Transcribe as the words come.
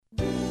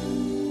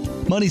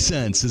Money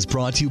Sense is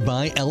brought to you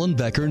by Ellen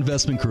Becker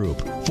Investment Group,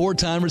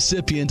 4-time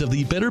recipient of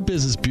the Better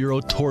Business Bureau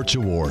Torch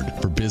Award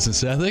for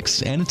business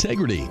ethics and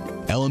integrity.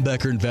 Ellen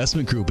Becker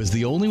Investment Group is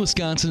the only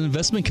Wisconsin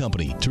investment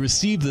company to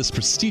receive this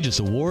prestigious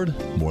award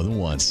more than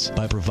once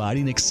by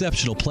providing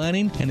exceptional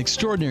planning and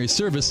extraordinary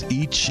service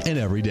each and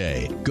every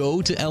day.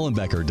 Go to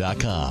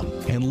ellenbecker.com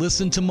and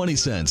listen to Money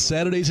Sense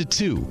Saturdays at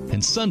 2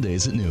 and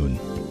Sundays at noon.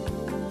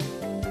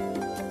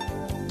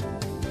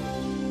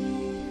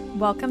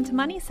 Welcome to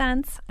Money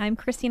Sense. I'm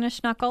Kristina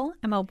Schnuckel.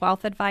 I'm a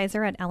wealth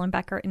advisor at Ellen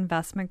Becker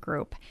Investment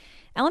Group.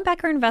 Ellen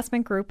Becker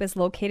Investment Group is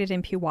located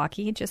in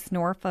Pewaukee, just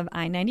north of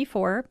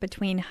I-94,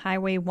 between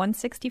Highway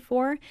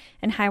 164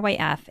 and Highway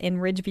F in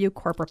Ridgeview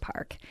Corporate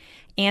Park,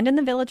 and in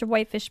the village of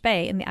Whitefish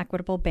Bay in the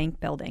Equitable Bank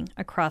Building,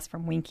 across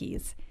from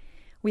Winkies.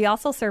 We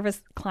also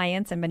service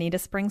clients in Bonita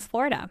Springs,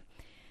 Florida.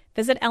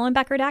 Visit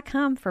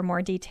ellenbecker.com for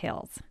more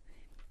details.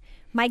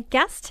 My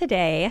guest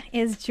today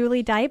is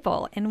Julie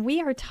Dybul, and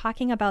we are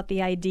talking about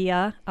the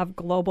idea of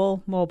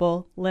global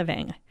mobile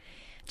living.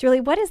 Julie,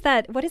 what does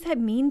that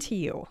mean to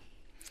you?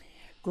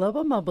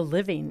 Global mobile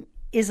living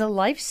is a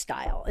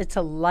lifestyle. It's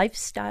a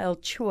lifestyle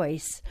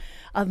choice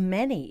of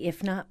many,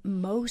 if not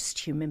most,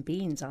 human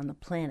beings on the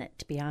planet,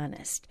 to be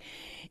honest.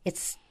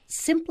 It's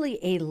simply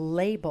a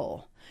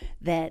label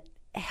that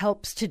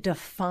helps to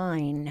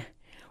define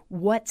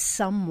what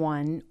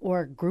someone or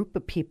a group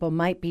of people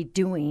might be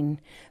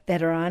doing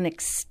that are on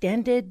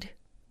extended,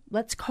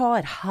 let's call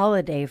it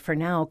holiday for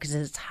now, because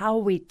it's how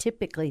we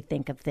typically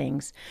think of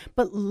things,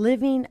 but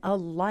living a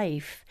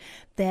life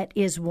that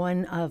is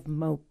one of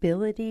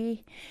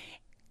mobility,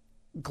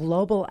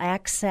 global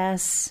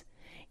access,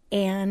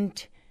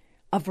 and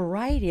a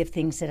variety of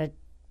things that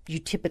you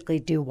typically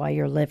do while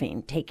you're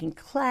living, taking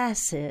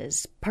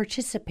classes,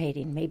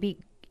 participating, maybe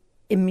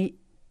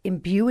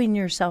imbuing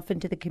yourself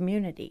into the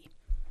community.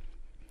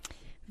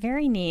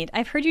 Very neat.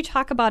 I've heard you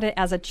talk about it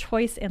as a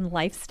choice in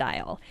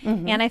lifestyle.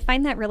 Mm-hmm. And I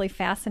find that really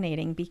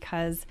fascinating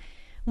because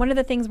one of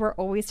the things we're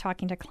always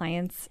talking to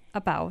clients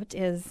about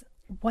is,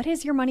 what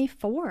is your money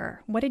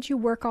for? What did you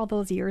work all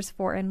those years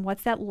for? And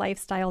what's that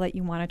lifestyle that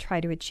you want to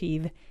try to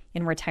achieve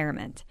in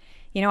retirement?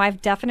 You know,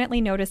 I've definitely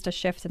noticed a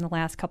shift in the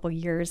last couple of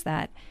years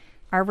that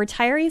our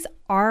retirees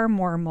are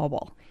more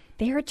mobile.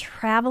 They are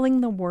traveling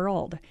the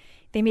world.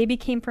 They maybe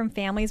came from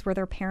families where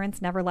their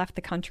parents never left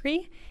the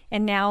country,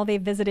 and now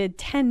they've visited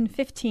 10,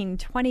 15,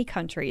 20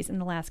 countries in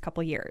the last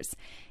couple years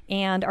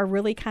and are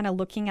really kind of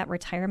looking at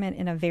retirement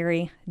in a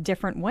very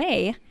different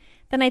way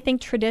than I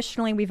think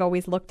traditionally we've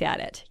always looked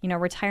at it. You know,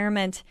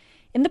 retirement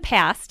in the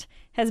past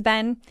has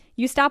been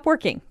you stop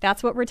working.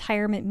 That's what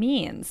retirement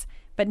means.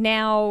 But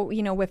now,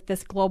 you know, with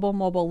this global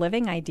mobile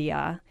living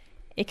idea,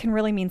 it can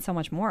really mean so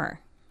much more.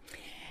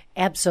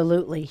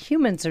 Absolutely.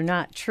 Humans are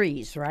not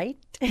trees, right?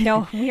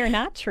 No, we are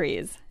not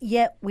trees.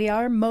 Yet we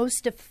are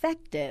most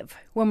effective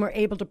when we're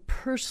able to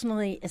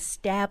personally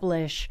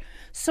establish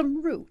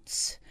some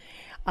roots.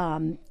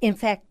 In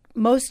fact,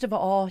 most of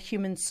all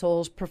human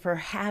souls prefer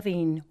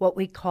having what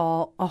we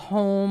call a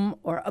home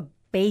or a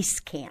base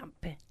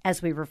camp,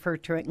 as we refer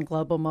to it in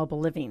global mobile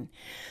living.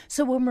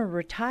 So when we're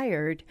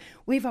retired,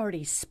 we've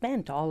already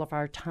spent all of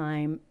our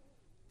time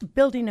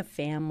building a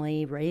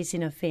family,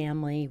 raising a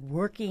family,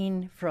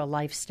 working for a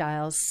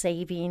lifestyle,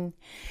 saving.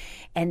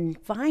 And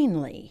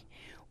finally,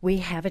 we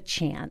have a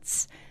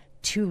chance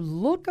to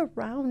look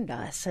around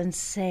us and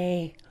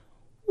say,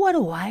 what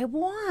do I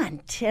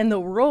want? And the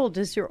world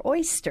is your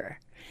oyster.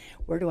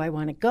 Where do I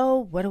want to go?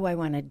 What do I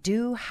want to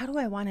do? How do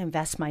I want to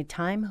invest my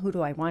time? Who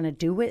do I want to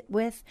do it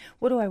with?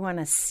 What do I want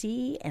to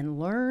see and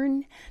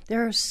learn?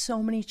 There are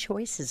so many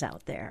choices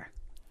out there.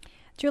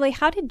 Julie,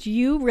 how did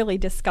you really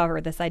discover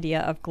this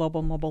idea of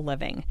global mobile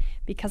living?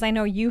 Because I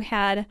know you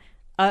had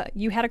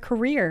a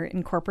career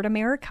in corporate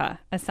America,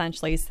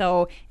 essentially.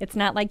 So it's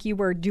not like you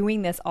were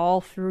doing this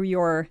all through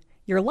your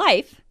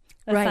life,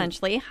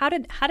 essentially.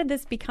 Right. How did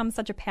this become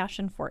such a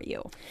passion for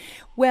you?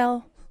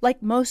 Well,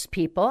 like most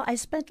people, I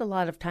spent a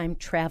lot of time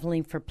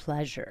traveling for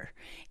pleasure.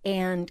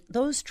 And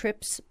those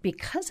trips,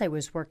 because I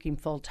was working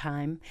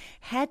full-time,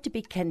 had to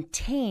be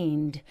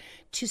contained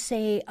to,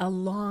 say, a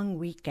long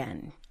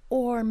weekend.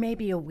 Or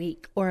maybe a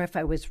week, or if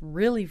I was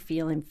really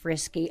feeling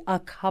frisky, a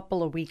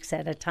couple of weeks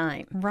at a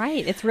time.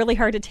 Right. It's really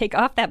hard to take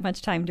off that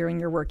much time during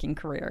your working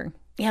career.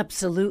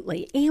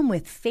 Absolutely. And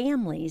with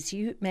families,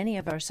 many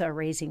of us are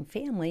raising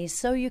families,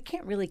 so you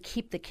can't really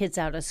keep the kids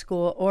out of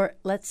school, or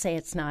let's say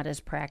it's not as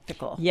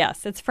practical.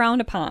 Yes, it's frowned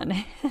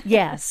upon.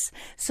 Yes.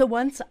 So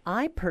once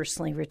I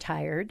personally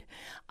retired,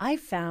 I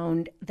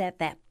found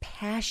that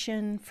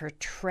passion for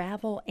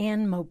travel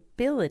and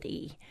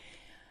mobility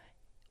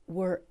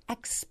were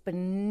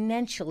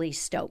exponentially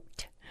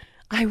stoked.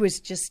 I was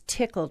just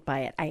tickled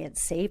by it. I had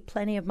saved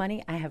plenty of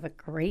money. I have a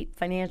great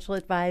financial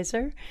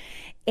advisor.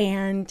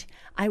 And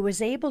I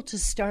was able to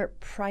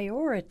start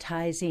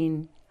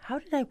prioritizing, how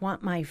did I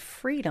want my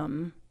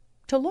freedom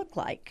to look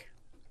like?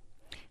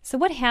 So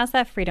what has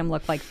that freedom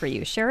looked like for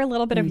you? Share a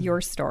little bit of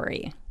your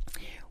story.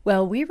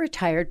 Well, we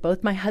retired,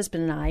 both my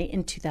husband and I,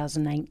 in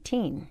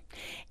 2019.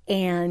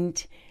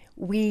 And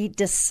we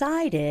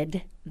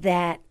decided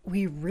that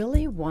we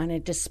really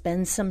wanted to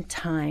spend some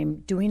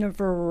time doing a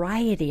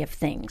variety of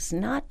things,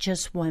 not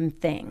just one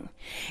thing.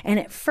 And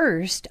at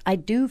first, I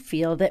do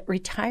feel that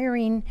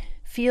retiring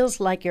feels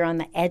like you're on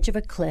the edge of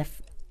a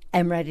cliff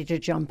and ready to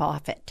jump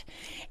off it.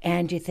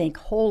 And you think,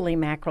 holy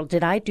mackerel,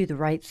 did I do the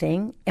right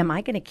thing? Am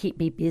I going to keep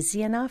me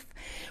busy enough?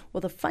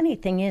 Well, the funny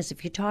thing is,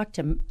 if you talk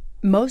to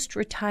most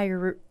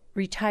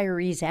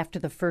retirees after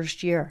the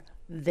first year,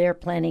 they're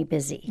plenty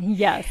busy.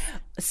 Yes.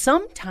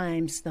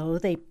 Sometimes, though,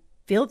 they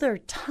fill their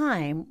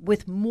time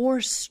with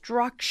more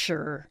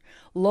structure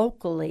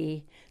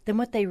locally than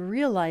what they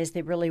realized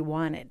they really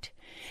wanted.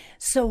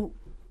 So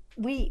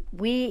we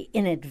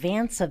in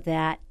advance of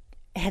that,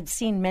 had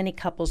seen many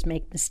couples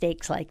make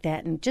mistakes like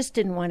that and just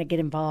didn't want to get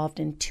involved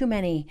in too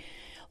many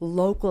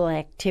local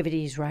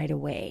activities right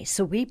away.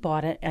 So we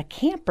bought a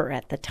camper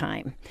at the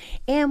time,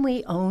 and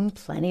we own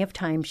plenty of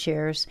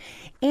timeshares,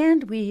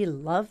 and we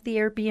love the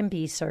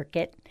Airbnb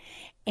circuit,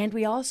 and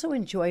we also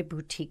enjoy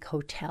boutique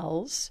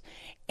hotels.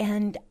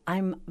 And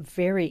I'm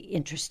very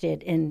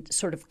interested in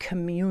sort of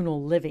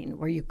communal living,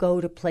 where you go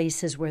to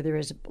places where there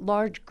is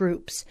large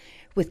groups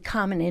with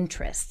common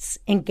interests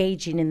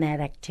engaging in that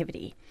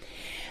activity.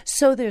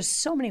 So there's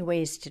so many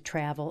ways to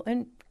travel,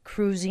 and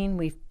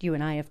cruising, you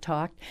and I have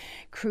talked,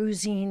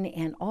 cruising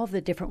and all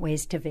the different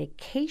ways to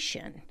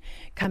vacation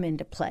come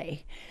into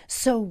play.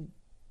 So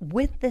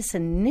with this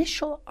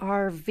initial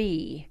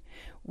RV,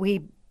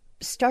 we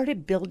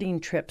started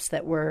building trips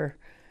that were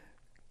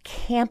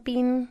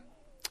camping,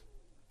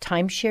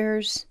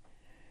 timeshares,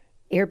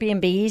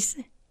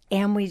 Airbnbs,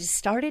 and we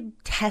started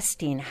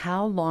testing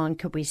how long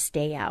could we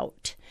stay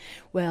out.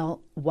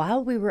 Well,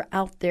 while we were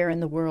out there in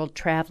the world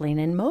traveling,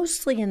 and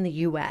mostly in the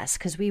U.S.,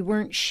 because we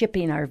weren't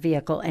shipping our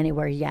vehicle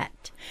anywhere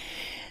yet,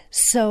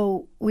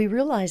 so we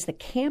realized the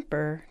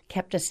camper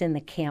kept us in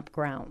the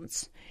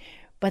campgrounds.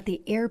 But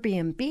the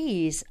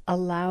Airbnbs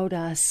allowed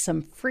us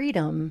some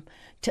freedom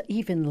to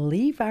even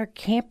leave our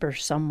camper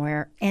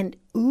somewhere and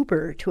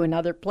Uber to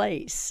another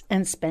place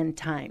and spend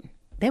time.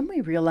 Then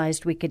we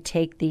realized we could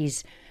take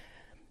these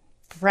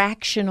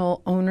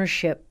fractional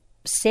ownership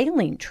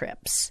sailing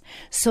trips.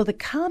 So the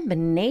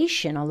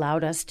combination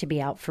allowed us to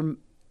be out for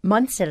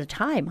months at a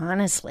time,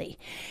 honestly.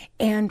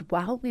 And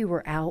while we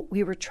were out,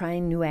 we were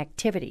trying new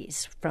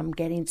activities, from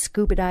getting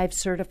scuba dive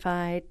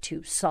certified to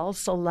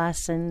salsa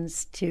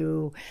lessons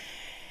to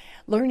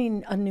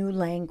learning a new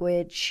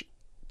language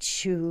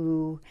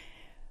to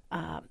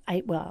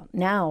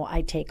now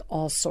I take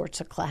all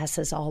sorts of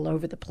classes all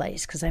over the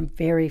place because I'm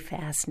very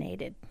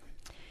fascinated.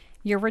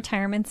 Your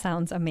retirement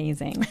sounds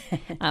amazing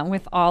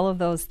with all of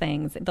those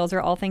things. Those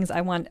are all things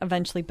I want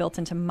eventually built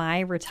into my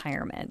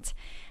retirement.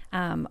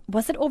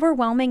 Was it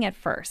overwhelming at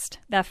first?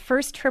 That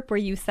first trip where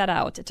you set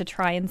out to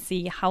try and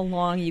see how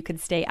long you could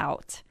stay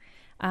out?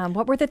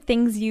 What were the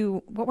things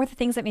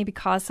that maybe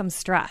caused some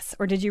stress?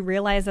 Or did you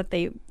realize that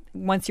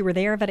once you were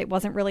there, that it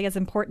wasn't really as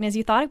important as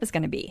you thought it was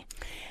going to be?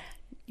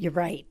 You're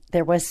right.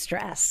 There was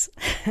stress.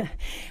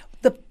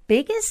 The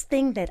biggest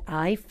thing that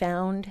I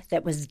found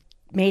that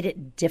made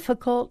it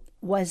difficult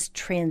was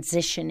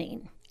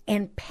transitioning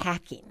and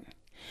packing.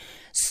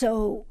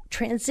 So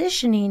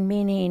transitioning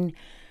meaning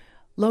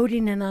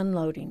loading and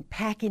unloading,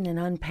 packing and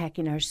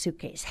unpacking our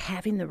suitcase,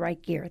 having the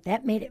right gear.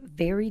 That made it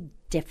very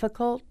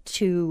difficult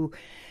to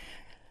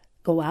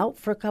go out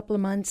for a couple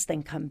of months,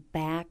 then come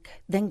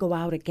back, then go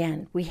out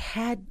again. We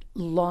had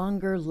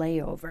longer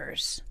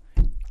layovers.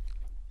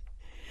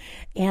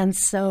 And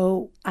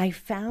so I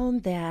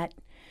found that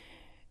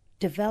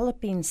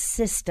developing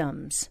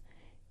systems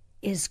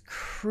is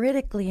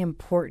critically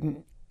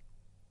important.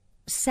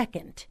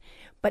 Second,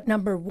 but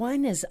number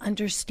one is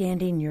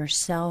understanding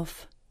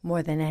yourself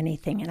more than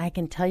anything. And I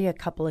can tell you a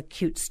couple of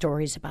cute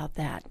stories about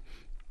that.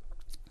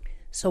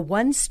 So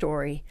one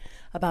story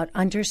about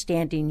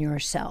understanding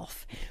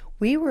yourself.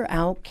 We were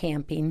out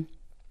camping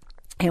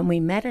and we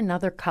met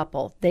another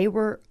couple. They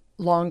were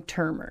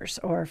long-termers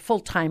or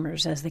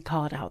full-timers, as they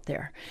call it out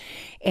there.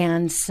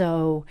 And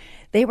so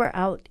they were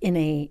out in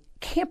a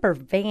camper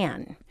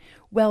van.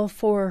 Well,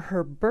 for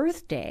her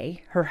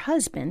birthday, her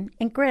husband,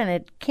 and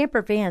granted,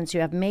 camper vans, you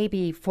have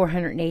maybe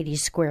 480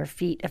 square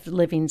feet of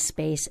living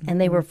space,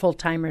 and they were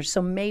full-timers,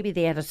 so maybe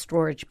they had a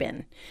storage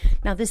bin.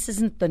 Now, this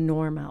isn't the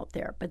norm out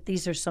there, but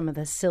these are some of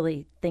the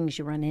silly things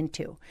you run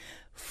into.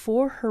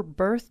 For her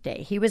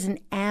birthday, he was an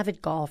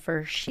avid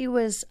golfer. She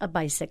was a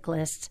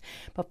bicyclist.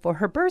 But for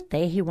her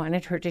birthday, he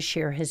wanted her to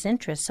share his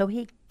interests, so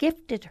he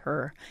gifted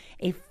her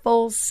a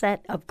full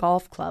set of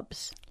golf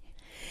clubs.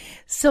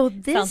 So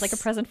this sounds like a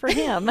present for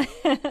him.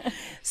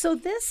 So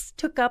this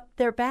took up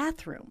their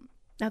bathroom.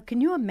 Now, can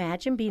you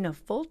imagine being a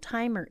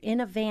full-timer in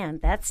a van?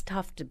 That's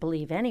tough to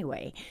believe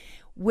anyway,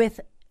 with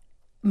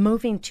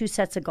moving 2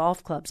 sets of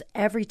golf clubs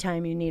every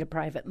time you need a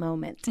private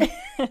moment.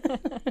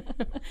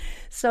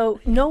 So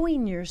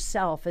knowing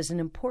yourself is an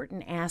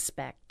important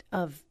aspect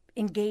of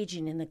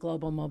engaging in the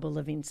global mobile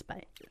living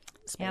space.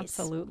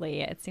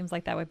 Absolutely. It seems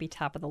like that would be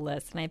top of the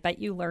list. And I bet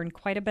you learned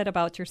quite a bit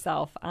about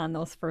yourself on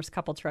those first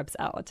couple trips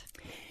out.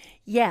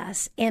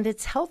 Yes, and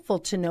it's helpful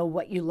to know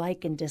what you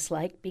like and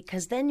dislike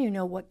because then you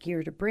know what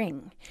gear to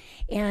bring.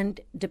 And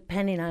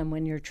depending on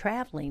when you're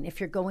traveling, if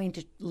you're going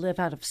to live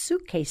out of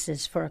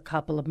suitcases for a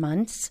couple of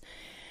months,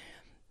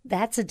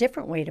 that's a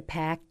different way to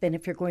pack than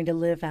if you're going to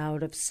live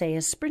out of, say,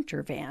 a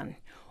Sprinter van.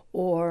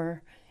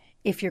 Or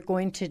if you're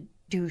going to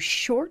do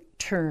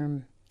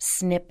short-term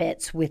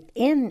snippets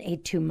within a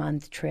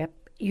 2-month trip,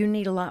 you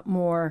need a lot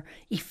more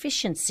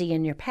efficiency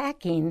in your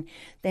packing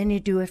than you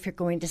do if you're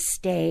going to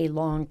stay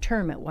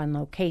long-term at one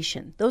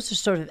location. Those are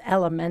sort of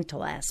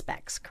elemental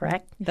aspects,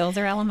 correct? Those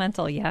are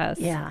elemental, yes.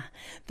 Yeah.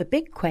 The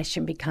big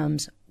question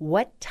becomes,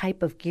 what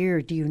type of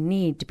gear do you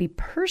need to be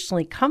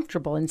personally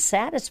comfortable and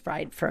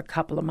satisfied for a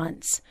couple of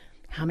months?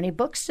 How many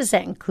books does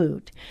that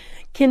include?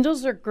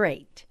 Kindles are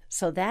great,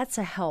 so that's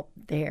a help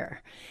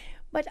there.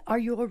 But are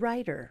you a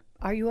writer?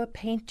 Are you a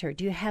painter?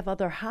 Do you have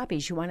other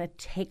hobbies you want to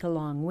take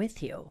along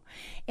with you?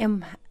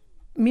 And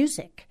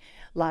music.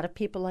 A lot of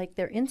people like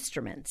their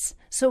instruments.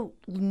 So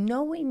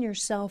knowing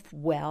yourself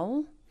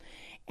well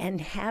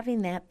and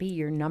having that be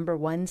your number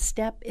one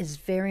step is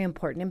very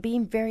important. And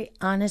being very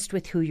honest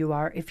with who you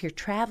are. If you're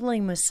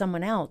traveling with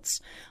someone else,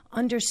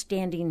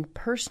 understanding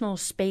personal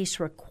space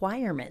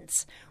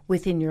requirements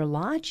within your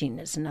lodging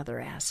is another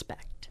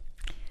aspect.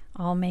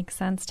 All makes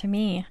sense to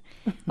me.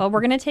 Well, we're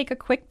going to take a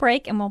quick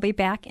break and we'll be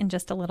back in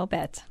just a little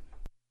bit.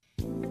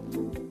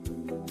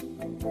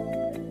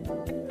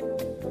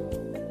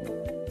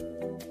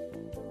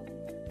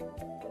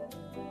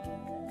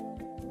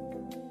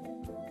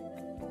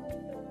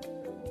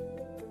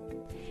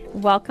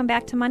 Welcome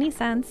back to Money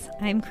Sense.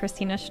 I'm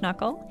Kristina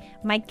Schnuckel.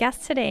 My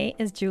guest today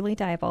is Julie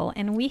Dybul,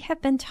 and we have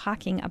been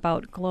talking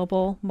about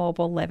global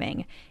mobile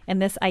living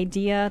and this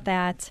idea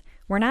that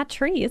we're not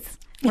trees.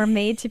 We're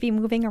made to be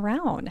moving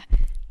around.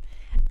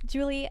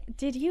 Julie,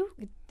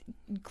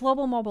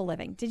 global mobile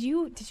living, did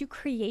you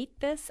create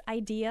this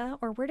idea,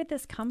 or where did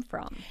this come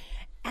from?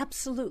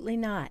 Absolutely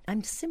not.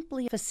 I'm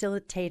simply a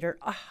facilitator,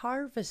 a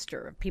harvester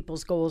of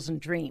people's goals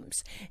and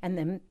dreams. And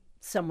then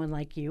someone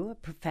like you, a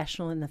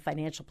professional in the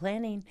financial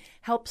planning,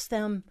 helps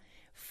them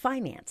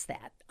finance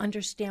that,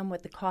 understand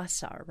what the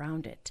costs are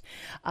around it.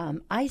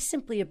 I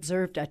simply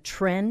observed a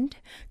trend,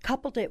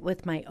 coupled it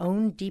with my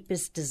own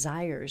deepest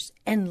desires,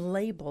 and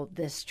labeled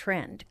this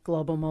trend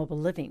global mobile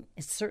living.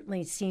 It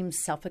certainly seems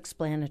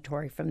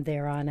self-explanatory from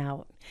there on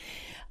out.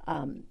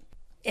 And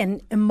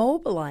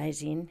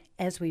immobilizing,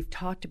 as we've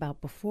talked about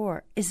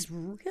before, is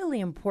really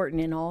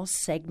important in all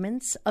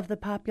segments of the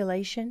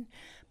population,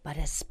 but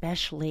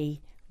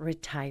especially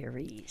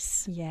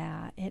retirees.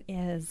 Yeah, it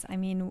is. I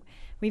mean,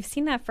 we've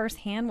seen that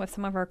firsthand with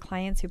some of our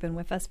clients who've been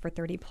with us for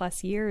 30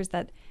 plus years,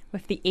 that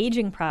with the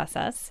aging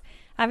process,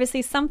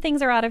 obviously some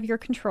things are out of your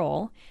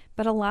control,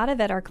 but a lot of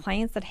it are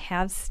clients that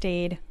have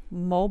stayed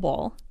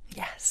mobile.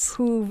 Yes.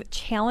 Who've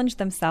challenged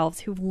themselves,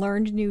 who've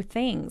learned new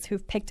things,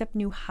 who've picked up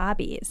new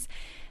hobbies.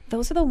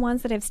 Those are the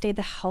ones that have stayed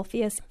the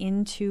healthiest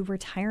into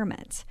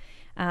retirement.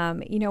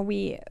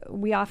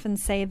 We often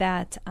say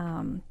that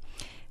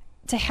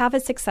to have a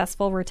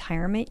successful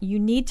retirement, you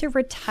need to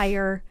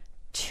retire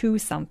to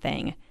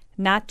something,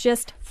 not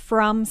just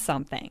from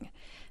something.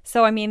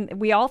 So, I mean,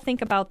 we all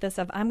think about this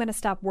of, I'm going to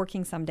stop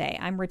working someday.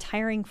 I'm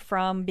retiring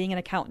from being an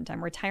accountant.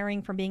 I'm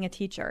retiring from being a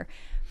teacher.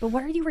 But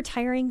what are you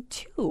retiring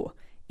to?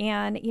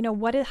 And,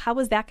 how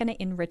is that going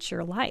to enrich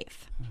your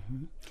life?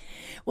 Mm-hmm.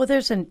 Well,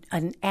 there's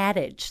an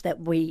adage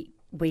that we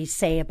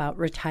say about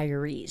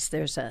retirees.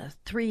 There's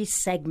 3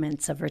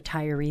 segments of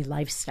retiree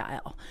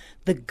lifestyle.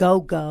 The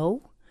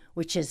go-go,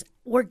 which is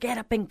we're get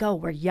up and go.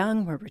 We're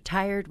young, we're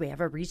retired, we have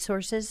our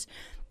resources.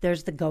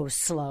 There's the go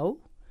slow,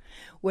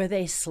 where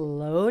they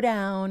slow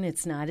down.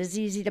 It's not as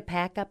easy to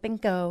pack up and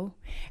go.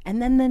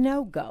 And then the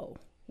no-go,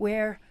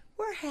 where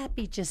we're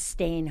happy just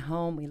staying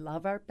home. We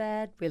love our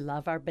bed. We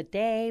love our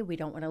bidet. We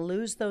don't want to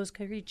lose those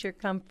creature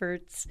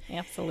comforts.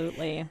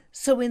 Absolutely.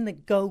 So in the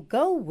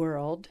go-go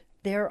world,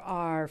 there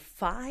are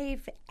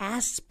 5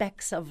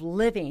 aspects of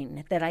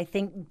living that I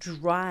think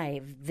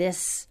drive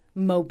this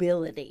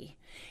mobility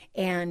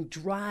and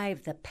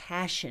drive the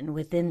passion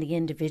within the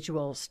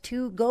individuals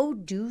to go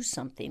do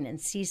something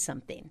and see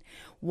something.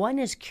 One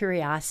is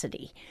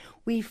curiosity.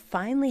 We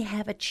finally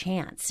have a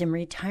chance in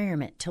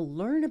retirement to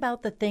learn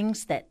about the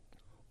things that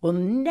will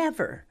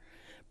never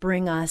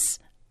bring us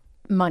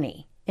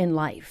money in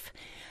life,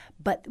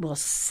 but will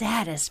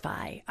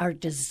satisfy our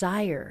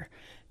desire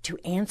to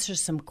answer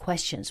some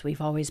questions we've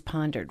always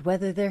pondered,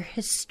 whether they're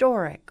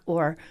historic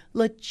or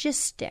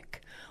logistic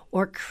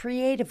or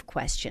creative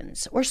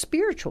questions or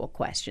spiritual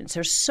questions.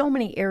 There's so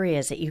many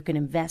areas that you can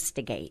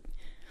investigate.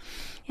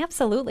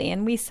 Absolutely.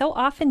 And we so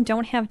often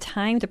don't have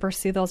time to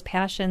pursue those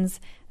passions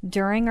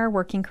during our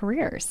working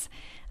careers.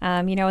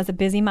 As a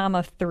busy mom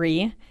of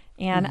 3,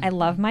 and I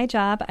love my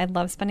job. I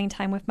love spending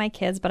time with my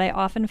kids, but I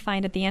often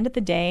find at the end of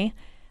the day,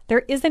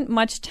 there isn't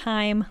much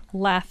time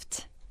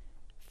left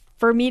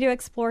for me to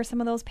explore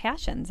some of those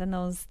passions and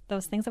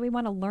those things that we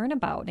want to learn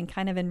about and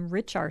kind of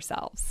enrich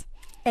ourselves.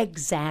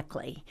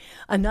 Exactly.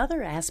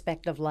 Another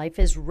aspect of life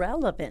is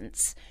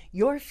relevance.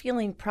 You're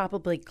feeling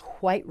probably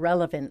quite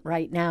relevant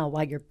right now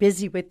while you're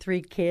busy with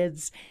 3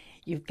 kids.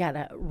 You've got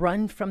to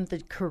run from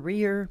the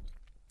career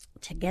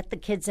to get the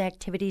kids'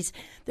 activities.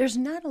 There's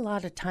not a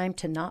lot of time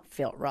to not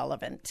feel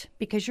relevant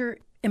because you're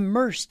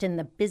immersed in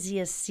the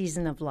busiest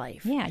season of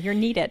life. Yeah, you're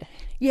needed.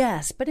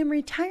 Yes, but in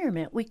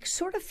retirement, we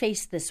sort of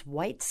face this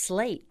white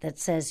slate that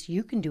says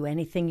you can do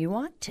anything you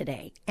want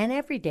today and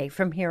every day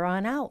from here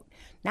on out.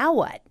 Now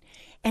what?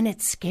 And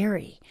it's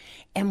scary.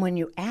 And when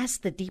you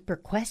ask the deeper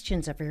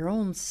questions of your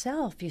own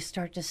self, you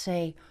start to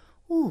say,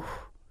 ooh,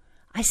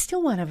 I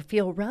still want to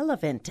feel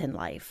relevant in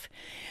life.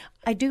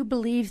 I do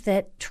believe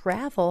that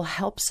travel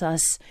helps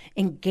us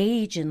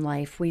engage in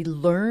life. We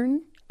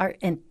learn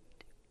and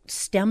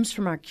stems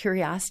from our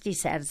curiosity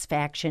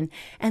satisfaction,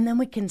 and then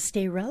we can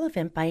stay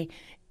relevant by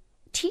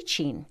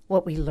teaching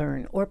what we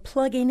learn or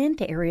plugging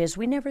into areas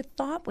we never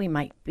thought we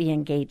might be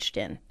engaged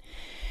in.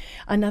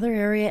 Another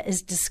area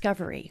is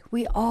discovery.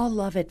 We all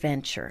love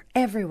adventure.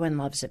 Everyone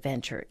loves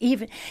adventure.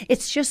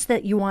 It's just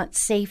that you want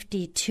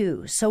safety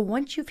too. So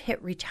once you've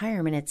hit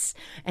retirement,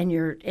 and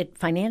your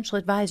financial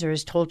advisor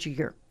has told you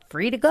you're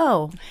free to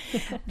go,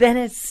 then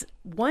it's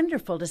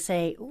wonderful to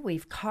say,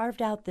 we've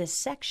carved out this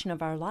section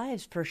of our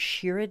lives for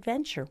sheer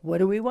adventure. What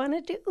do we want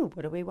to do?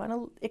 What do we want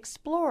to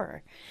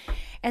explore?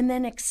 And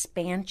then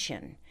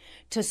expansion.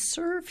 To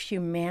serve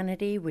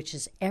humanity, which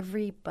is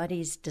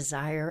everybody's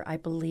desire, I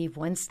believe,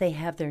 once they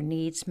have their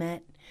needs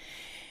met,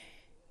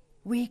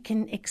 we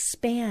can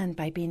expand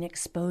by being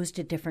exposed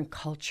to different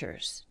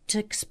cultures, to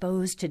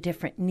expose to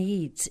different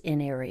needs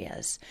in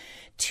areas,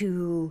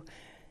 to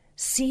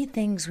see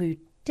things we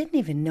didn't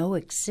even know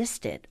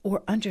existed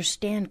or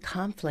understand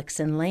conflicts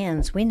in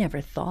lands we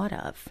never thought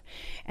of.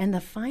 And the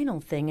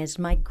final thing is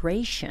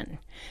migration.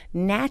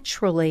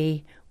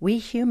 Naturally, we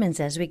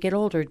humans, as we get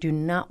older, do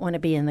not want to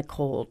be in the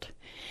cold.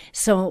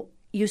 So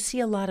you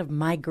see a lot of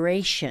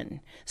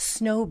migration,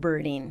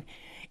 snowbirding,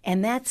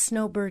 and that's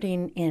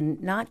snowbirding in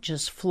not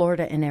just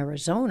Florida and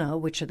Arizona,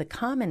 which are the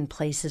common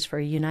places for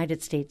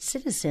United States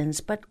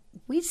citizens, but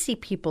we see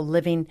people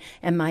living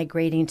and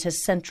migrating to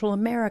Central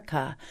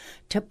America,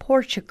 to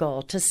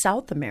Portugal, to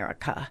South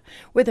America,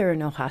 where there are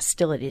no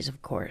hostilities,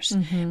 of course.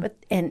 Mm-hmm.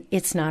 And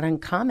it's not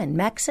uncommon.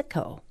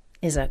 Mexico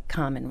is a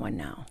common one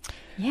now.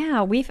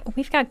 Yeah,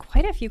 we've got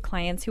quite a few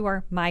clients who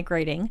are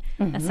migrating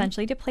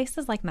essentially to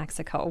places like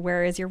Mexico,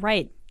 whereas you're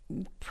right.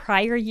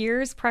 Prior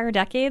years, prior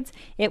decades,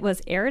 it was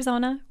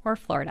Arizona or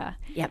Florida.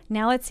 Yep.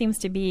 Now it seems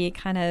to be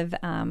kind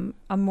of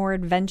a more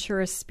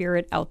adventurous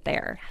spirit out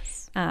there.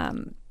 Yes.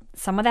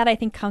 Some of that, I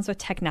think, comes with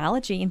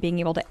technology and being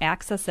able to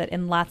access it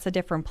in lots of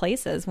different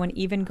places when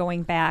even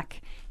going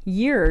back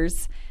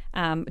years,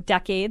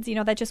 decades,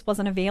 that just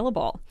wasn't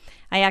available.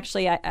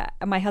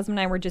 My husband and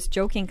I were just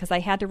joking because I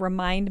had to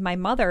remind my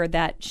mother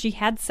that she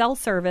had cell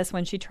service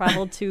when she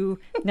traveled to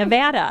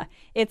Nevada.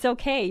 It's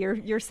okay.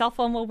 Your cell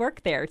phone will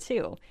work there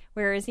too.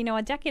 Whereas,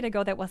 a decade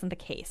ago, that wasn't the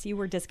case. You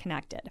were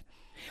disconnected.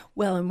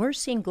 Well, and we're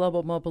seeing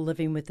global mobile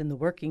living within the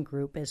working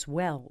group as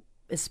well,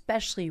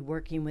 especially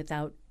working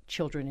without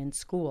children in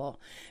school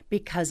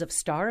because of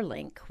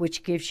Starlink,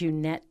 which gives you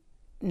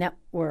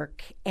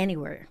network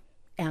anywhere.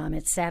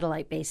 It's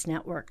satellite-based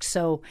network.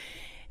 So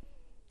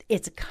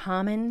it's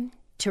common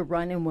to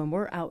run, and when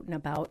we're out and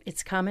about,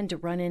 it's common to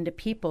run into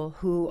people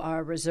who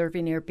are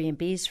reserving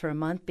Airbnbs for a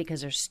month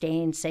because they're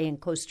staying, say, in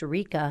Costa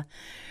Rica.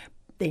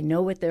 They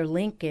know what their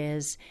link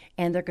is,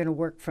 and they're going to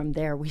work from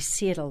there. We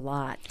see it a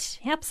lot.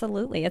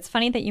 Absolutely. It's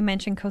funny that you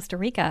mentioned Costa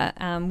Rica.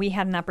 We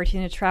had an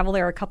opportunity to travel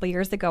there a couple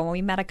years ago when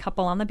we met a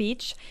couple on the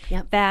beach.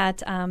 Yep.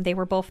 That they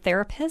were both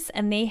therapists,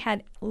 and they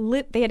had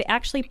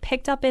actually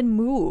picked up and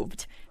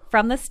moved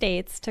from the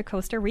States to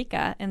Costa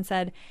Rica and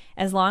said,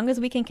 as long as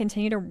we can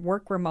continue to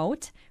work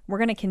remote, we're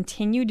going to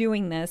continue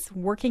doing this,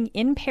 working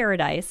in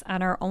paradise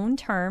on our own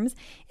terms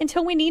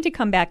until we need to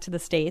come back to the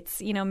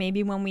States,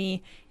 maybe when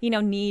we,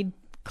 need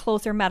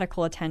closer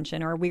medical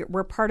attention or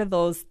we're part of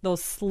those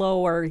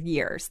slower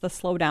years, the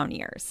slow down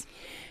years.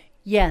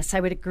 Yes,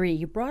 I would agree.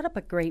 You brought up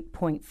a great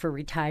point for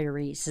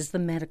retirees is the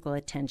medical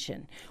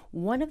attention.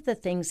 One of the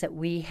things that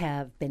we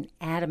have been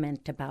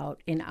adamant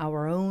about in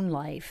our own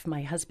life,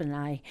 my husband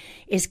and I,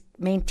 is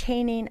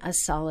maintaining a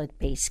solid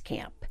base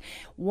camp.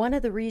 One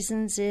of the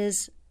reasons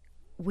is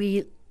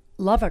we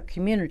love our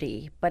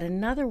community, but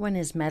another one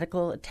is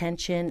medical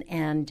attention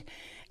and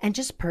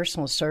just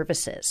personal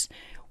services.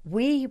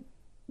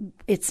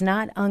 It's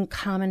not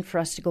uncommon for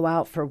us to go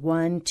out for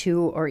 1,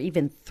 2, or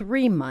even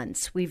 3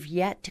 months. We've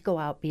yet to go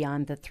out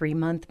beyond the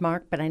 3-month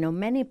mark, but I know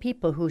many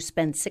people who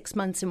spend 6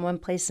 months in one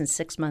place and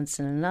 6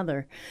 months in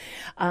another.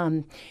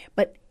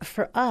 But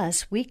for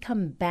us, we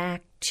come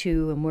back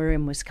to, and we're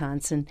in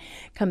Wisconsin,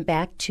 come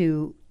back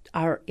to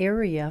our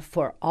area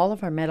for all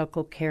of our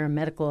medical care and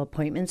medical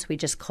appointments. We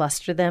just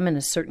cluster them in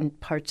a certain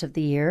parts of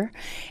the year,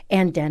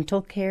 and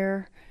dental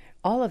care,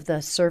 all of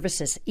the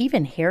services,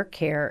 even hair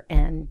care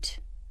and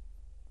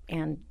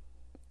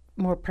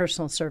more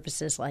personal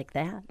services like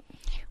that.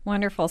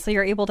 Wonderful. So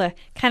you're able to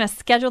kind of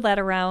schedule that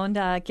around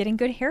getting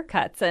good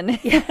haircuts and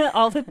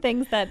all the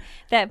things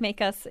that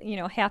make us,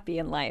 happy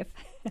in life.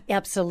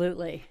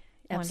 Absolutely.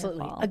 Absolutely.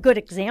 Wonderful. A good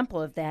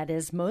example of that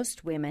is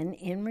most women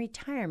in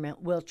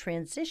retirement will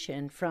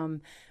transition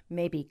from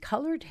maybe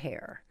colored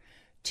hair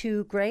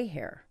to gray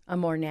hair, a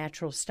more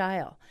natural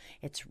style.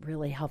 It's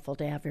really helpful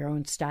to have your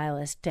own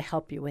stylist to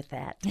help you with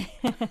that.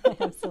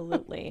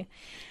 Absolutely.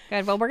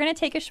 Good. Well, we're going to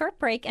take a short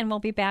break, and we'll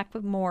be back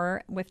with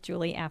more with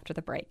Julie after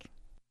the break.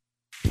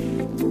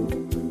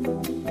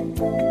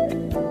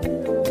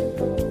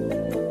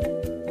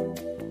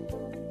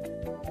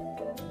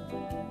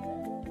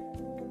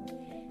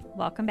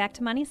 Welcome back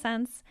to Money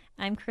Sense.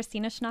 I'm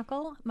Kristina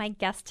Schnuckel. My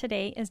guest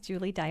today is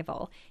Julie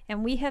Dybul,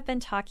 and we have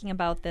been talking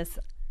about this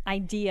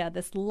idea,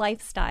 this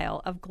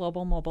lifestyle of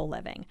global mobile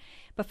living.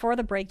 Before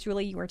the break,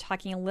 Julie, you were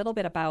talking a little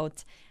bit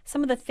about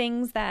some of the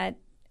things that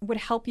would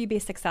help you be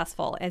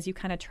successful as you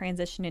kind of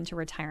transition into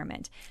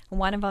retirement.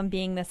 One of them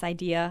being this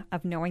idea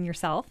of knowing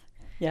yourself,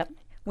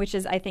 which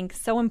is, I think,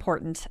 so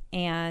important,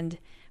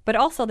 but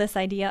also this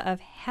idea of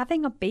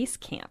having a base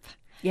camp.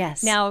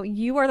 Yes. Now,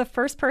 you are the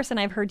first person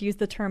I've heard use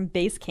the term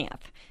base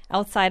camp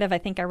outside of, I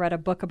think I read a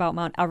book about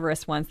Mount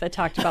Everest once that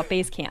talked about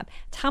base camp.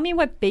 Tell me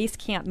what base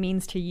camp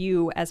means to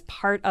you as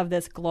part of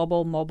this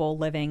global mobile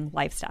living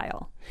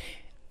lifestyle.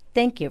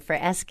 Thank you for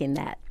asking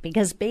that,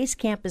 because base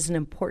camp is an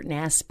important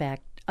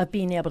aspect of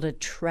being able to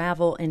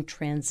travel and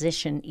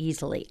transition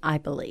easily, I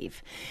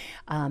believe.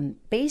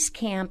 Base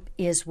camp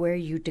is where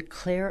you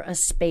declare a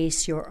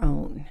space your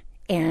own,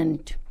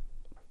 and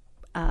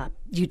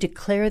you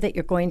declare that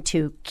you're going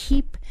to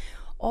keep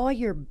all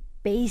your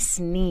base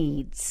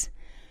needs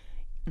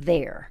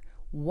there.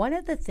 One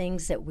of the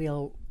things that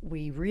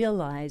we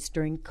realized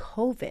during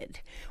COVID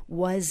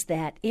was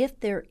that if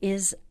there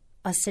is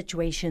a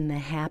situation that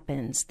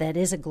happens that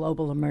is a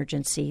global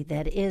emergency,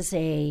 that is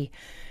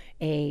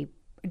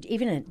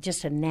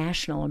just a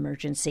national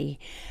emergency,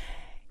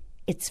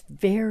 it's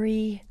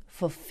very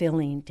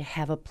fulfilling to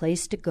have a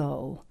place to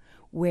go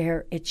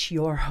where it's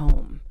your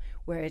home,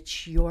 where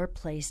it's your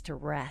place to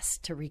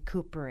rest, to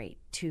recuperate,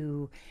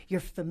 you're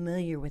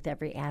familiar with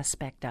every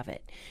aspect of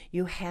it.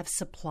 You have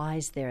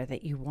supplies there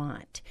that you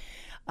want.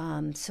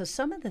 So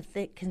some of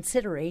the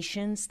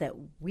considerations that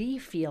we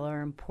feel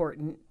are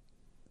important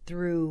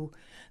through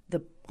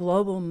the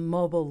global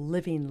mobile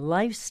living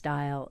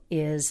lifestyle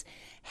is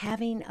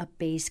having a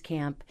base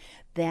camp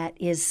that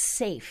is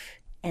safe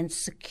and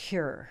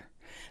secure.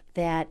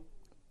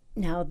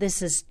 Now,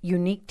 this is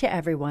unique to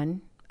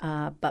everyone.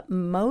 But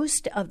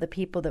most of the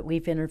people that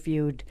we've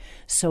interviewed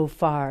so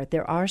far,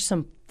 there are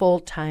some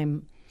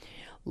full-time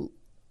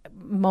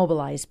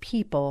mobilized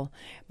people,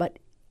 but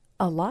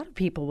a lot of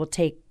people will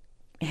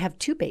have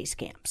two base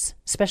camps,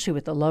 especially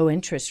with the low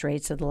interest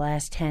rates of the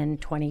last 10,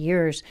 20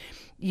 years.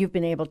 You've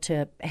been able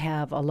to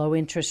have a low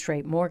interest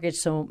rate mortgage,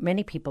 so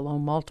many people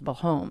own multiple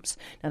homes.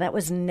 Now, that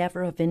was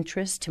never of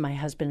interest to my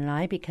husband and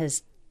I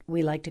because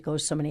we like to go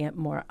so many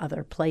more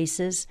other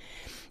places.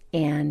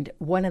 And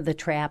one of the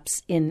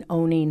traps in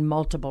owning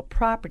multiple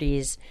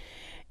properties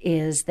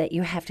is that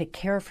you have to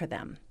care for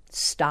them,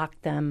 stock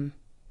them,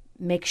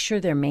 make sure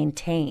they're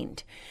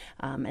maintained.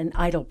 An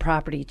idle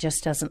property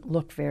just doesn't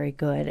look very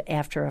good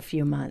after a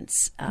few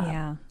months.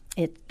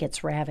 It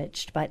gets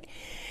ravaged. But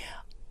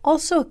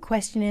also a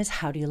question is,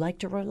 how do you like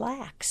to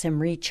relax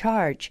and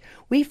recharge?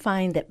 We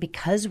find that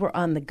because we're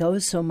on the go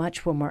so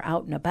much when we're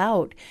out and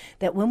about,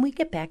 that when we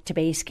get back to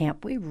base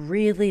camp, we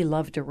really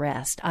love to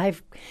rest.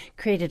 I've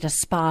created a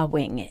spa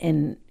wing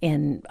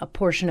in a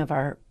portion of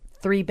our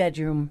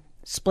 3-bedroom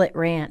split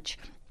ranch.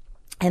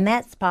 And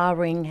that spa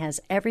wing has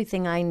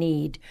everything I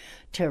need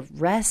to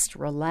rest,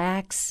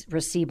 relax,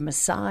 receive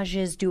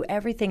massages, do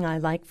everything I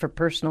like for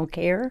personal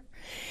care.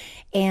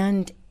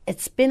 And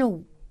it's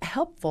been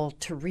helpful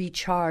to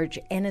recharge,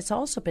 and it's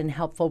also been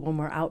helpful when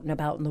we're out and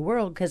about in the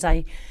world because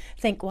I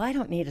think, well, I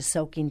don't need a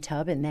soaking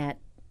tub in that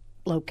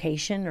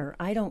location, or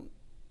I don't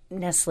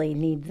necessarily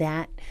need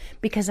that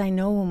because I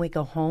know when we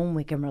go home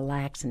we can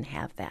relax and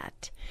have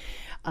that.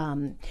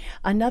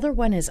 Another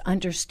one is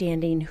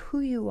understanding who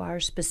you are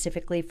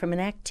specifically from an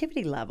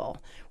activity level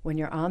when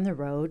you're on the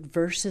road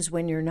versus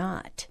when you're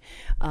not.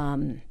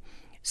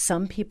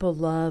 Some people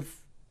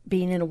love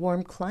being in a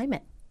warm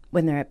climate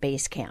when they're at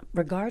base camp,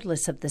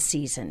 regardless of the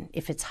season.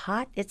 If it's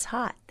hot, it's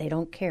hot. They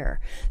don't care.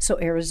 So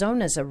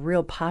Arizona is a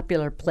real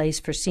popular place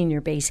for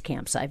senior base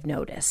camps, I've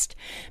noticed,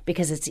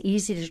 because it's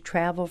easy to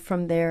travel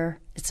from there.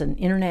 It's an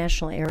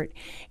international area,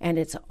 and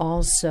it's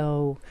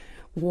also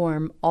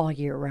warm all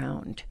year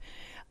round.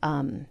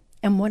 And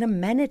what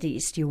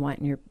amenities do you want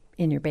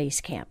in your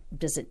base camp?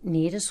 Does it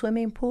need a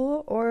swimming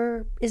pool,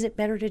 or is it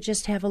better to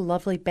just have a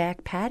lovely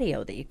back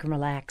patio that you can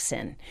relax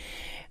in?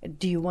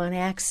 Do you want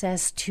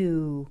access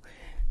to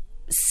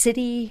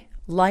city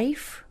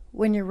life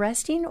when you're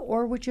resting,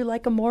 or would you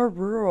like a more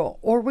rural,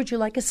 or would you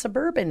like a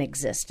suburban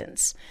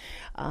existence?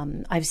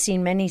 I've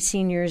seen many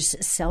seniors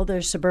sell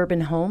their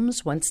suburban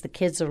homes once the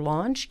kids are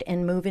launched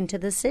and move into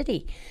the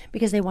city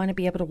because they want to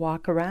be able to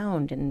walk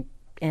around and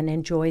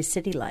enjoy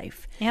city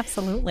life.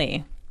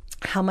 Absolutely.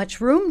 How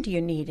much room do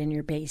you need in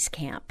your base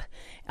camp?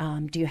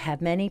 Do you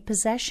have many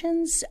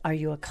possessions? Are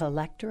you a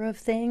collector of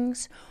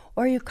things?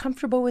 Or are you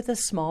comfortable with a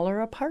smaller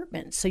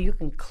apartment so you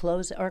can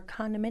close, or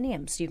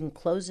condominium, so you can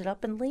close it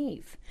up and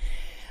leave?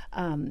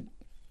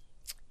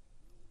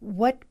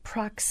 What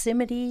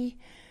proximity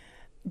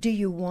do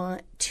you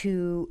want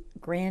to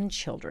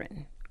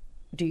grandchildren?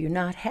 Do you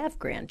not have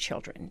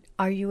grandchildren?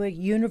 Are you a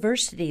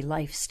university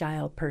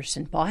lifestyle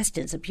person?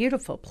 Boston's a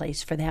beautiful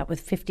place for that, with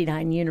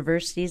 59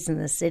 universities in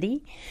the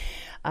city.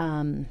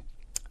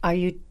 Are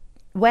you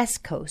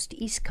West Coast,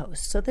 East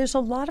Coast? So there's a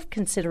lot of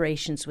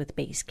considerations with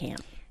base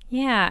camp.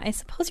 Yeah, I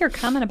suppose your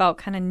comment about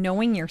kind of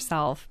knowing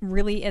yourself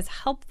really is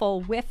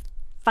helpful with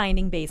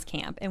finding base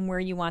camp and where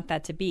you want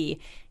that to be.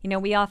 You know,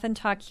 we often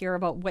talk here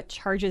about what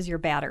charges your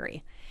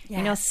battery. Yes.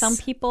 You know, some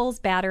people's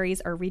batteries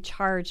are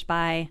recharged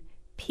by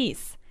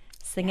peace,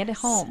 singing at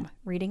home,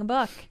 reading a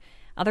book.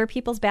 Other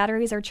people's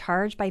batteries are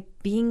charged by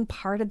being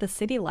part of the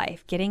city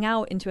life, getting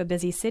out into a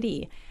busy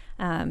city.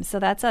 So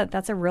that's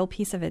a real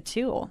piece of it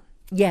too.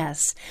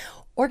 Yes.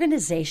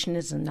 Organization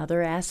is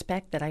another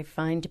aspect that I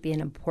find to be an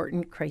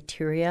important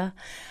criteria.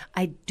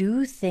 I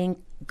do think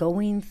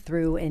going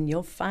through, and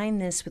you'll find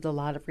this with a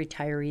lot of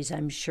retirees,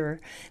 I'm sure,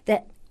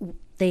 that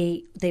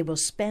they will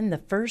spend the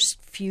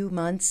first few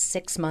months,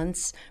 6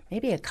 months,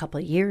 maybe a couple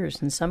of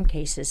years in some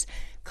cases,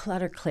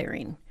 clutter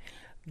clearing,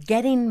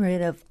 getting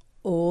rid of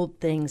old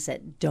things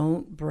that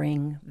don't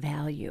bring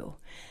value.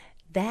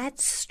 That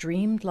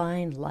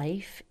streamlined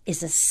life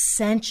is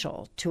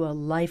essential to a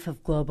life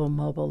of global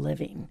mobile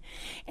living.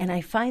 And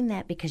I find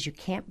that because you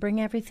can't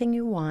bring everything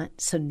you want,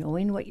 so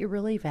knowing what you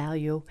really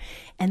value,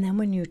 and then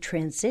when you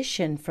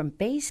transition from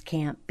base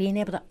camp, being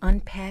able to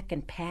unpack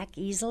and pack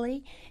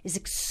easily is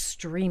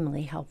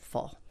extremely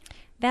helpful.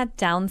 That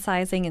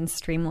downsizing and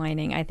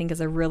streamlining, I think,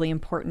 is a really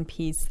important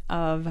piece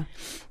of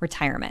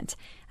retirement.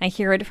 I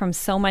hear it from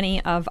so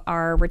many of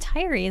our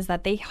retirees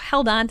that they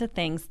held on to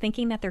things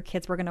thinking that their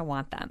kids were going to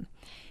want them.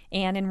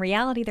 And in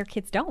reality, their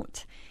kids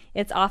don't.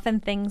 It's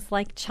often things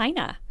like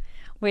China,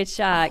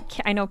 which I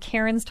know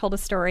Karen's told a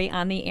story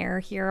on the air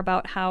here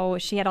about how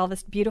she had all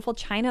this beautiful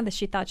China that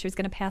she thought she was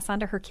going to pass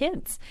on to her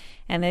kids.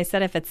 And they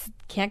said if it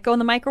can't go in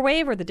the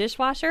microwave or the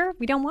dishwasher,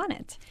 we don't want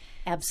it.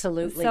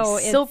 Absolutely. So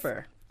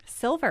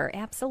Silver,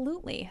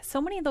 absolutely.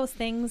 So many of those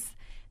things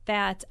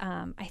that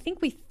I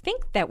think we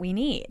think that we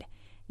need.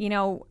 You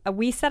know,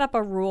 we set up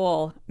a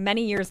rule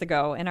many years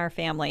ago in our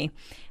family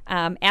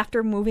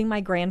after moving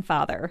my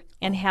grandfather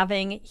and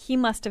he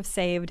must have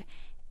saved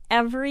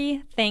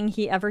everything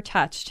he ever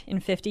touched in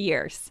 50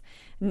 years,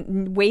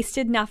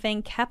 wasted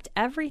nothing, kept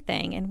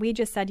everything. And we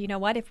just said, you know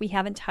what, if we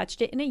haven't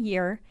touched it in a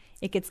year,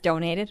 it gets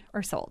donated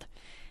or sold.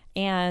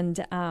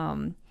 And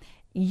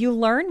you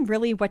learn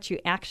really what you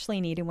actually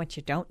need and what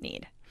you don't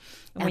need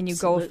when you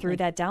go through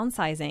that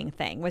downsizing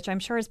thing, which I'm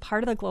sure is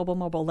part of the global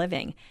mobile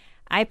living.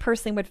 I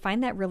personally would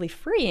find that really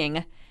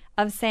freeing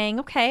of saying,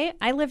 okay,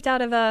 we lived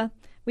out of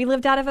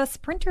a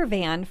Sprinter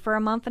van for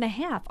a month and a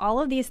half. All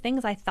of these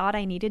things I thought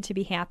I needed to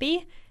be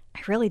happy,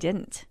 I really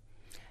didn't.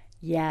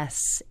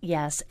 Yes,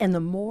 yes. And the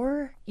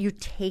more you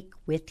take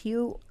with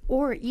you,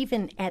 or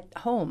even at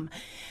home,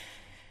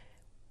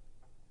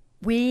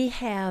 we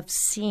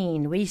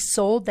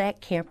sold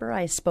that camper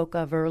I spoke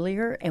of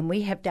earlier, and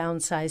we have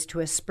downsized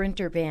to a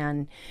Sprinter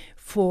van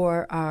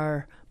for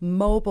our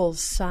mobile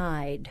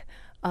side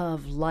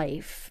of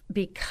life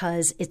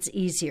because it's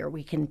easier.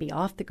 We can be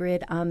off the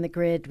grid, on the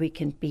grid. We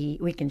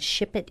can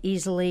ship it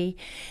easily.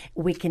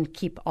 We can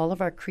keep all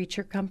of our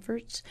creature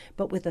comforts,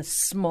 but with a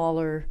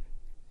smaller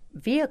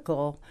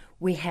vehicle,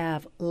 we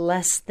have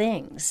less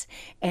things.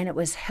 And it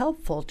was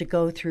helpful to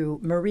go through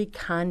Marie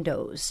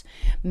Kondo's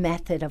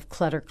method of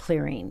clutter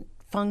clearing,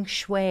 feng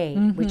shui,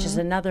 which is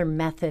another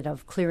method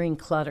of clearing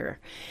clutter.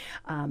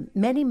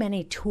 Many,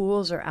 many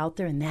tools are out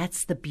there, and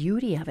that's the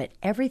beauty of it.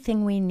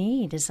 Everything we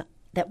need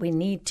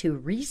to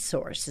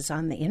resource is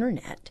on the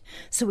internet.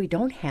 So we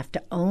don't have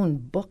to own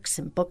books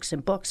and books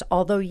and books.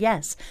 Although,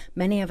 yes,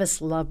 many of us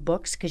love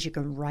books because you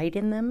can write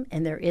in them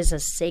and there is a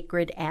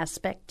sacred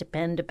aspect to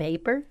pen to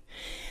paper.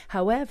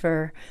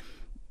 However,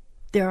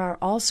 there are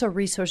also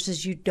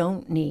resources you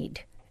don't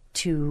need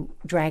to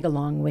drag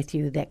along with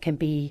you that can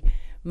be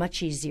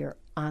much easier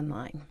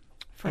online.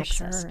 For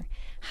sure.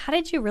 How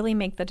did you really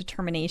make the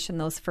determination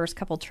those first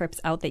couple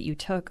trips out that you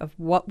took of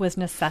what was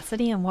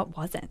necessity and what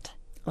wasn't?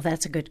 Well,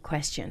 that's a good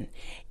question.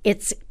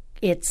 It's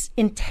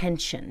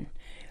intention,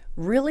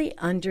 really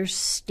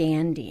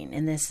understanding,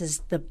 and this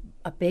is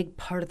a big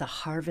part of the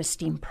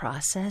harvesting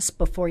process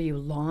before you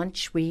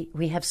launch. We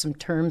have some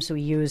terms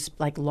we use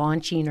like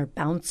launching or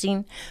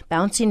bouncing.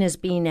 Bouncing is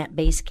being at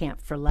base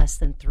camp for less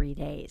than 3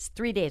 days.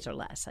 3 days or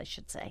less, I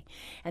should say.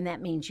 And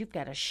that means you've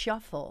got to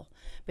shuffle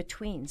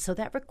between. So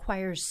that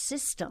requires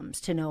systems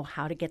to know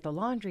how to get the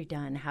laundry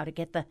done,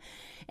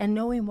 and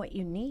knowing what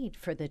you need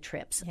for the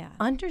trips. Yeah.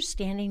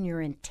 Understanding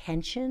your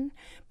intention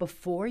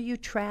before you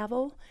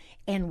travel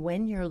and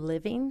when you're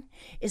living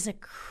is a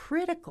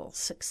critical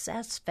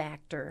success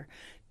factor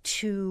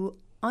to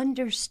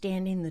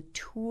understanding the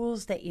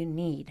tools that you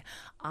need.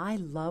 I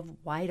love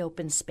wide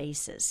open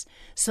spaces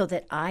so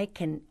that I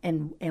can,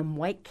 and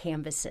white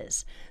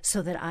canvases,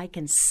 so that I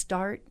can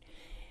start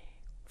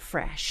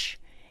fresh.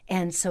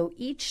 And so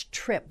each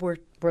trip, we're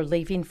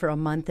leaving for a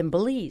month in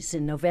Belize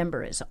in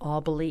November, is all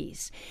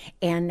Belize.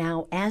 And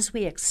now as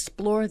we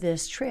explore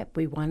this trip,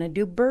 we want to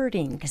do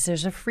birding because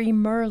there's a free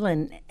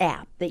Merlin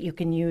app that you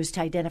can use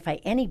to identify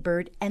any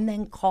bird and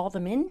then call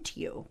them into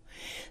you.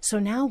 So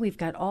now we've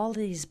got all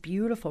these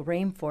beautiful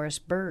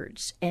rainforest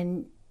birds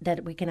and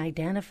that we can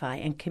identify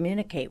and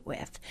communicate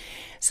with.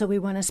 So we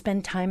want to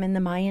spend time in the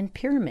Mayan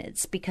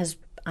pyramids because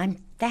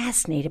I'm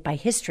fascinated by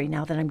history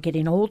now that I'm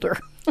getting older.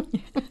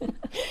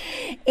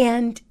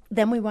 And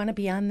then we want to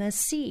be on the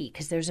sea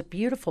because there's a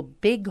beautiful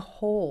big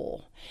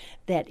hole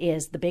that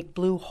is the big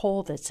blue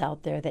hole that's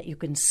out there that you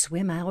can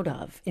swim out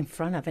of in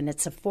front of. And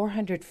it's a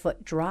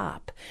 400-foot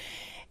drop.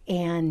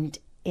 And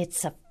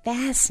it's a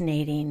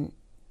fascinating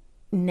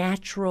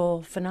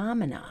natural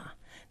phenomena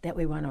that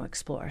we want to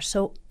explore.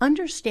 So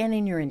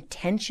understanding your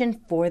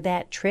intention for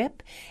that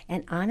trip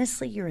and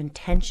honestly your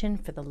intention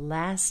for the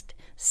last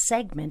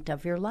segment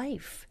of your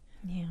life.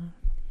 Yeah.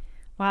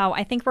 Wow,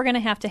 I think we're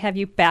going to have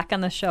you back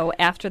on the show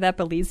after that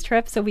Belize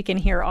trip so we can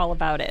hear all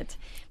about it.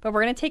 But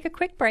we're going to take a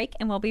quick break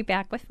and we'll be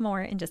back with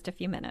more in just a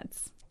few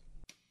minutes.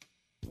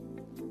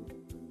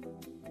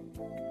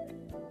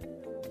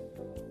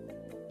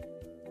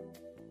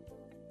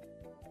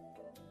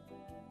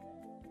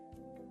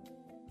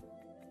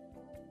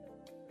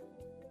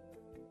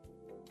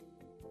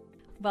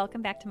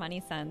 Welcome back to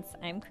Money Sense.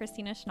 I'm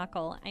Kristina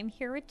Schnuckel. I'm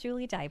here with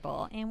Julie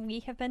Dybul, and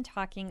we have been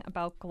talking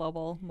about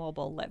global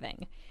mobile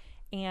living.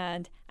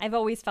 And I've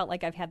always felt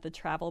like I've had the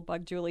travel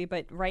bug, Julie,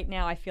 but right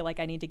now I feel like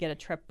I need to get a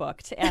trip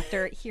booked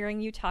after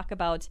hearing you talk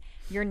about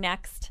your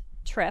next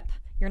trip,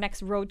 your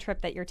next road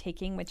trip that you're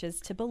taking, which is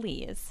to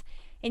Belize.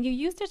 And you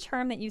used a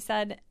term that you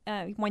said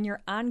when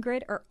you're on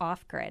grid or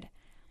off grid.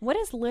 What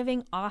does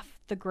living off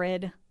the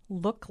grid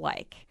look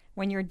like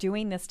when you're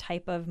doing this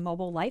type of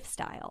mobile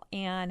lifestyle?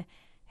 And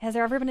has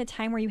there ever been a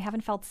time where you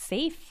haven't felt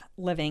safe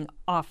living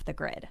off the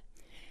grid?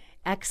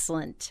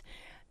 Excellent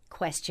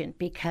question,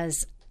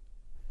 because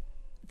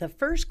the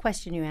first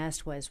question you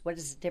asked was, what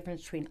is the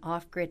difference between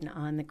off-grid and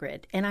on the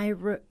grid? And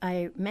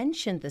I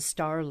mentioned the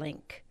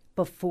Starlink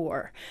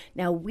before.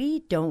 Now,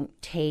 we don't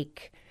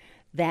take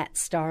that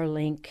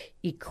Starlink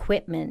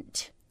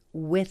equipment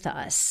with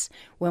us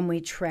when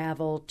we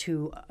travel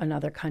to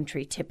another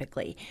country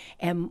typically.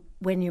 And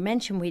when you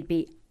mentioned we'd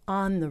be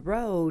on the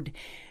road,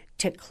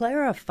 to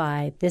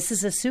clarify, this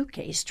is a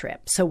suitcase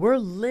trip. So we're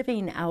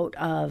living out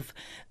of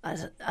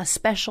a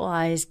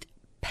specialized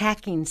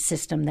packing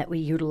system that we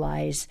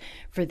utilize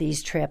for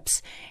these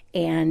trips.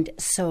 And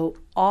so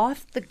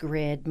off the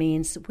grid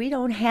means we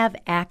don't have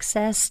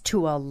access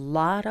to a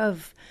lot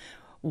of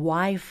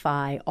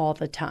Wi-Fi all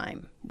the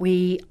time.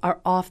 We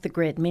are off the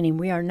grid, meaning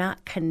we are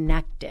not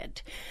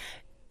connected.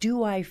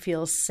 Do I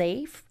feel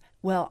safe?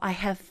 Well, I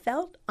have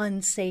felt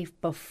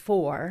unsafe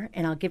before,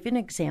 and I'll give you an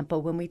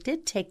example. When we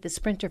did take the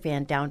Sprinter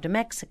van down to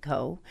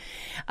Mexico,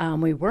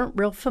 we weren't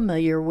real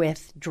familiar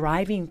with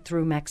driving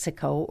through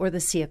Mexico or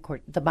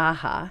the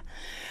Baja.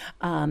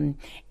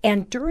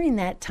 And during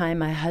that time,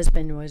 my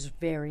husband was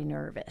very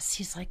nervous.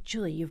 He's like,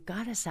 Julie, you've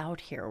got us out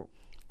here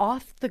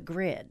off the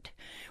grid.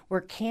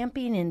 We're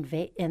camping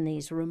in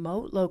these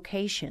remote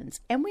locations,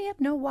 and we have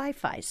no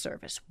Wi-Fi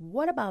service.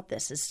 What about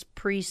this? This is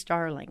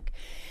pre-Starlink.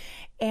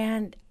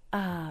 And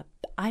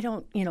I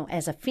don't,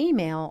 as a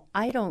female,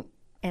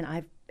 and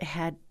I've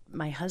had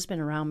my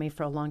husband around me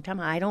for a long time,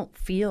 I don't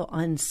feel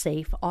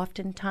unsafe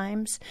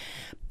oftentimes.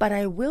 But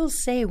I will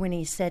say when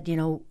he said,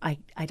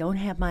 I don't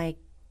have my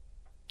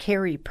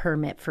carry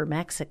permit for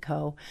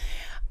Mexico,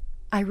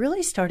 I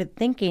really started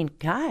thinking,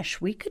 gosh,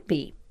 we could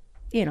be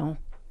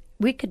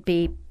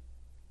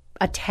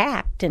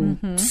attacked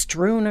and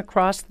strewn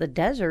across the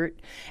desert,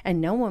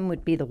 and no one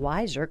would be the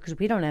wiser because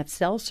we don't have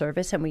cell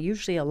service, and we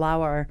usually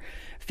allow our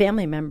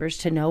family members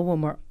to know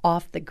when we're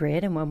off the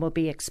grid and when we'll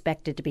be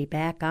expected to be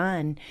back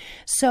on.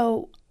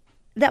 So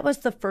that was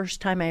the first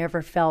time I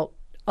ever felt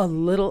a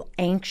little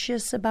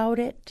anxious about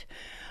it.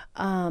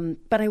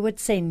 But I would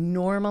say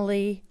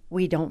normally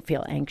we don't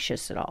feel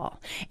anxious at all.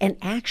 And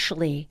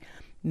actually,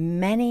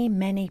 many,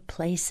 many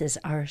places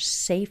are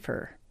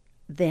safer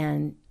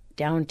than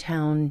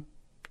downtown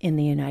in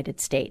the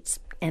United States.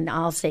 And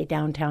I'll say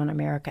downtown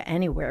America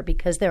anywhere,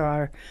 because there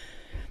are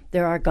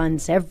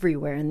guns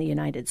everywhere in the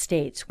United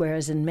States,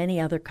 whereas in many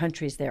other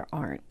countries there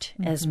aren't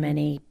as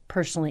many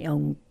personally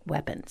owned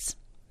weapons.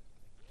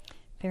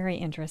 Very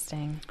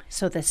interesting.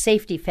 So the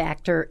safety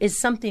factor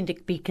is something to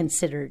be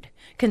considered.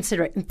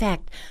 In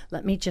fact,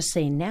 let me just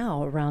say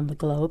now around the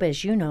globe,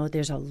 as you know,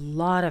 there's a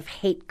lot of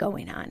hate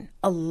going on,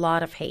 a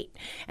lot of hate.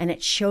 And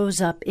it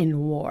shows up in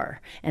war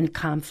and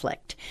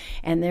conflict.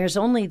 And there's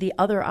only the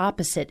other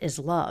opposite is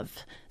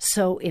love.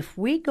 So if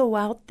we go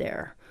out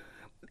there,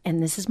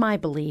 and this is my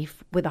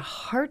belief, with a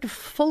heart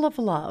full of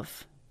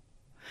love,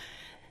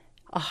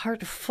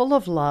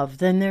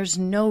 then there's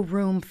no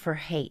room for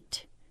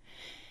hate.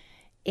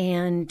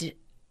 And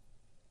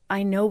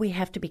I know we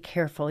have to be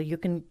careful. You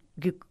can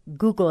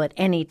Google at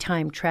any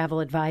time travel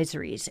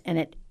advisories, and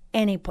at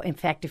any point, in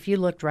fact, if you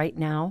looked right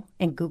now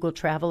and Google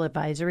travel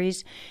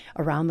advisories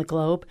around the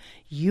globe,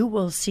 you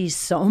will see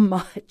so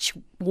much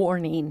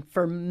warning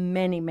for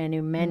many, many,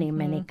 many,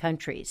 many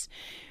countries,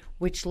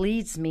 which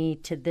leads me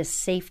to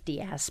this safety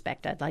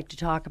aspect I'd like to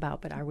talk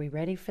about. But are we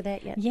ready for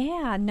that yet?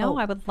 Yeah, no,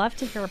 I would love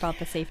to hear about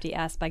the safety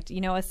aspect. You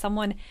know, as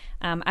someone,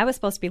 I was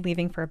supposed to be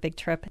leaving for a big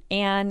trip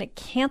and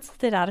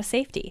canceled it out of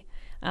safety.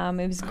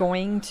 It was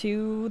going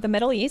to the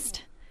Middle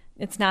East.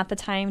 It's not the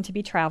time to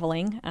be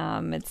traveling.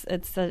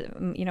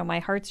 My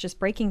heart's just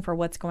breaking for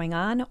what's going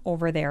on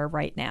over there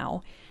right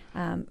now.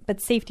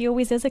 But safety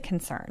always is a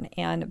concern.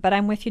 But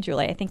I'm with you,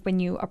 Julie. I think when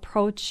you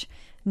approach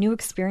new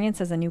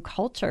experiences and new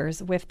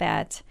cultures with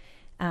that,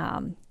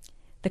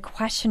 the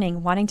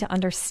questioning, wanting to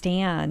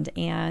understand,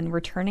 and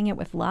returning it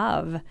with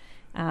love,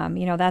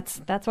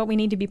 that's what we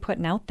need to be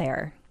putting out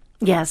there.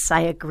 Yes,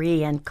 I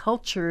agree. And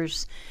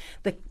cultures,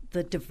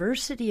 the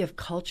diversity of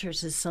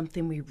cultures is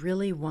something we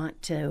really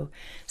want to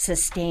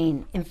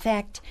sustain. In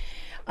fact,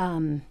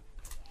 I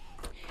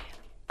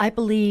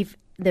believe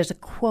there's a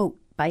quote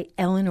by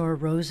Eleanor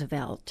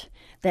Roosevelt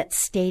that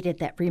stated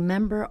that,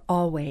 remember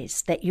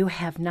always that you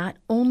have not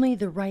only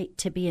the right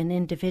to be an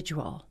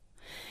individual,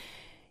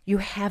 you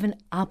have an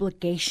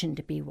obligation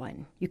to be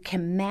one. You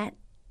cannot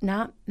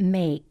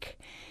make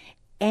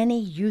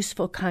any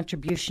useful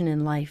contribution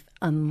in life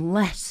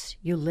unless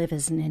you live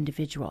as an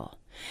individual.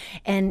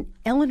 And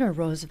Eleanor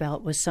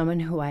Roosevelt was someone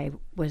who I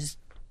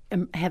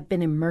have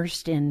been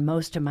immersed in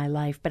most of my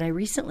life, but I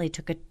recently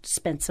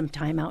spent some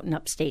time out in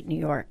upstate New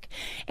York,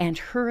 and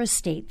her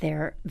estate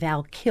there,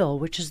 Valkill,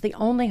 which is the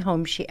only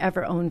home she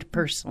ever owned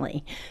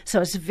personally. So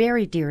it's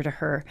very dear to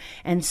her.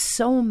 And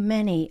so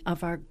many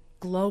of our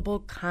global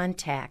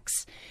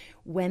contacts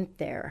went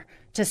there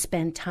to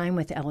spend time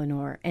with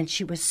Eleanor, and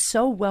she was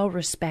so well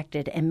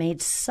respected and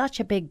made such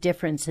a big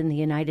difference in the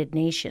United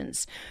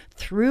Nations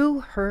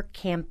through her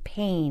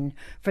campaign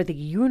for the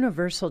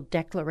Universal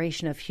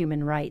Declaration of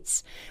Human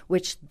Rights,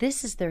 which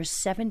this is their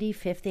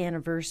 75th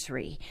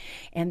anniversary.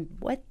 And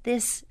what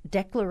this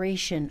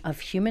Declaration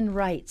of Human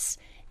Rights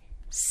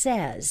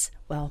says,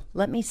 well,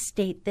 let me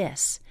state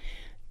this.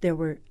 There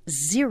were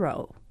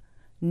 0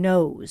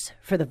 no's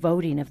for the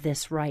voting of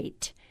this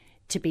right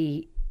to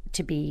be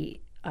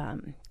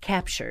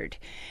captured.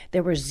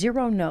 There were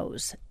 0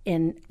 no's.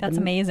 That's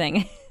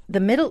amazing. The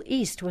Middle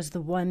East was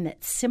the one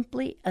that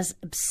simply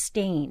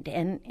abstained,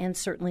 and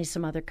certainly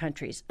some other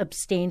countries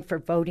abstained for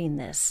voting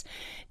this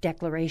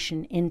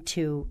declaration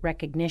into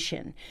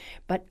recognition.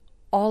 But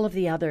all of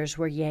the others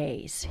were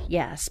yays.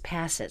 Yes,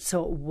 pass it.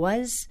 So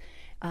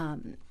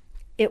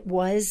it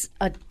was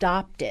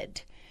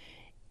adopted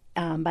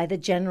by the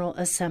General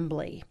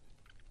Assembly,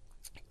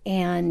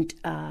 and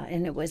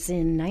it was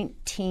in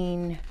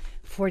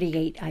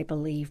 1948, I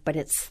believe, but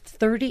it's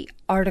 30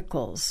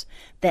 articles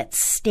that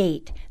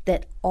state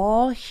that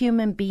all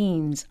human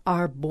beings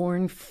are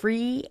born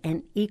free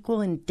and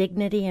equal in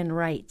dignity and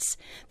rights.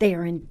 They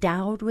are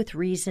endowed with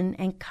reason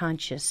and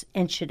conscience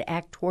and should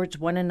act towards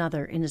one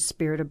another in a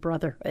spirit of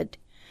brotherhood.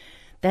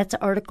 That's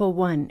Article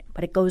 1,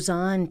 but it goes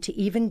on to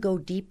even go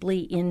deeply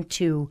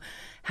into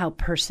how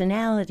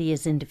personality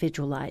is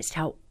individualized,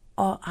 how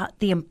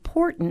the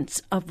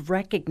importance of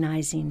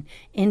recognizing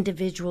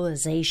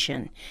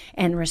individualization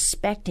and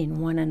respecting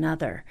one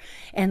another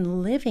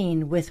and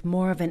living with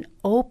more of an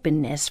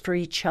openness for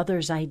each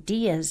other's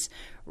ideas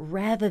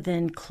rather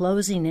than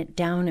closing it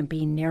down and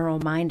being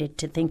narrow-minded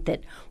to think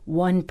that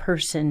one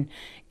person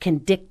can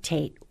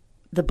dictate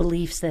the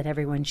beliefs that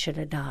everyone should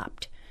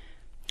adopt.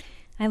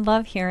 I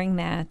love hearing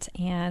that,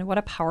 and what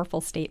a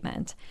powerful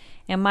statement.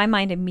 And my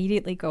mind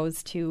immediately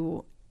goes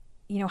to,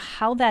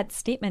 how that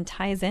statement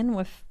ties in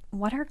with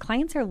what our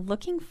clients are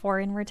looking for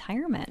in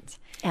retirement.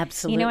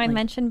 Absolutely. I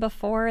mentioned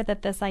before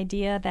that this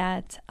idea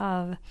that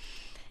our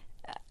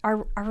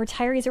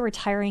retirees are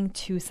retiring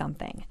to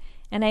something.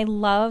 And I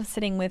love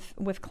sitting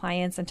with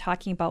clients and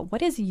talking about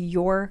what is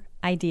your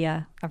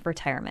idea of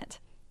retirement.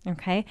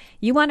 Okay?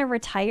 You want to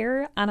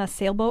retire on a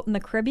sailboat in the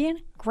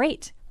Caribbean?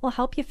 Great. We'll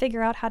help you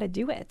figure out how to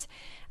do it.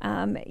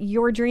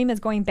 Your dream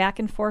is going back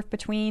and forth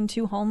between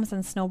 2 homes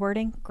and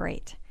snowboarding?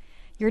 Great.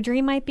 Your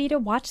dream might be to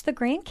watch the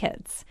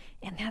grandkids,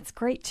 and that's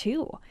great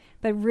too.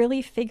 But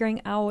really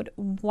figuring out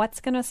what's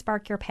going to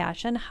spark your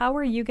passion. How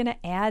are you going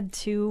to add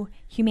to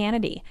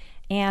humanity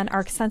and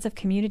our sense of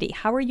community?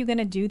 How are you going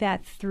to do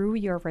that through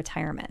your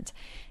retirement?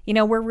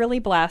 We're really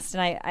blessed,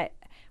 and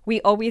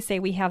we always say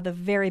we have the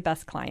very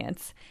best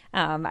clients.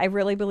 I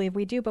really believe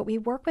we do, but we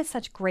work with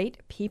such great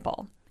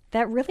people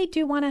that really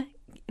do want to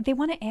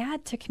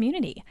add to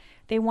community.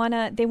 They want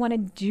to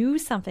do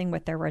something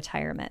with their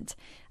retirement.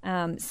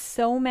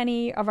 So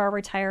many of our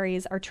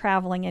retirees are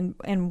traveling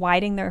and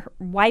widening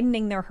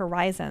their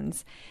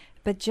horizons,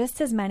 but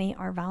just as many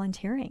are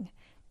volunteering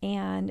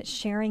and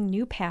sharing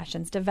new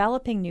passions,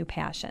 developing new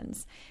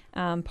passions,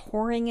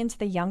 pouring into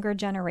the younger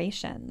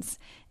generations.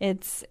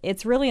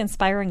 It's really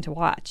inspiring to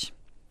watch.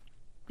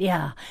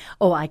 Yeah.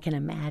 Oh, I can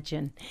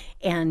imagine.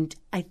 And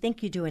I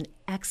think you do an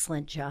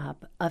excellent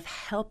job of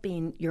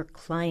helping your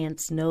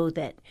clients know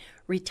that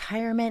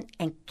retirement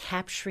and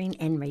capturing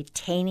and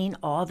retaining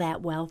all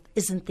that wealth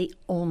isn't the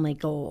only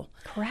goal.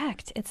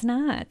 Correct. It's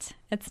not.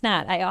 It's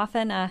not. I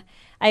often,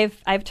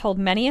 I've told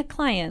many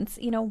clients,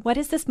 what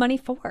is this money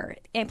for?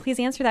 And please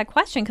answer that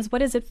question, because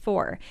what is it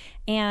for?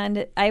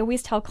 And I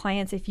always tell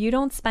clients, if you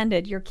don't spend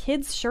it, your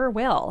kids sure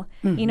will.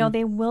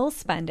 They will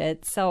spend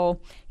it. So,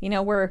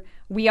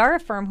 we are a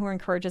firm who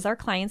encourages our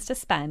clients to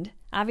spend,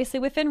 obviously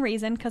within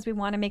reason, because we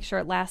want to make sure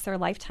it lasts their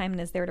lifetime and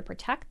is there to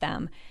protect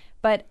them.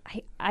 But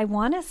I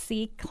want to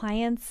see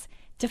clients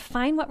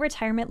define what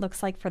retirement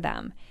looks like for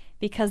them,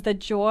 because the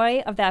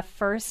joy of that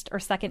first or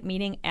second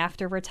meeting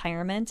after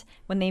retirement,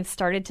 when they've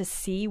started to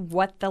see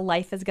what the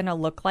life is going to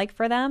look like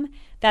for them,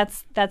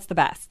 that's the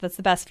best. That's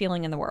the best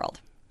feeling in the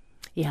world.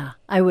 Yeah,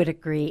 I would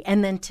agree.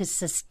 And then to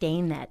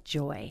sustain that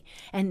joy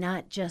and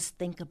not just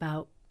think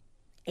about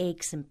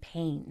aches and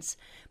pains,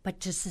 but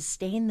to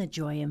sustain the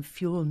joy and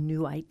fuel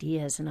new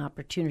ideas and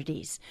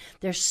opportunities.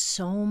 There's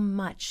so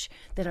much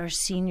that our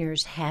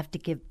seniors have to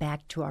give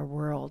back to our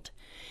world.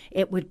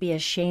 It would be a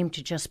shame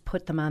to just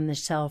put them on the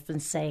shelf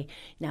and say,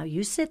 now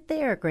you sit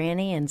there,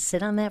 Granny, and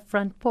sit on that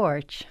front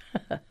porch.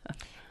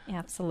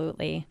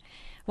 Absolutely.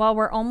 Well,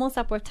 we're almost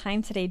up with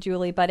time today,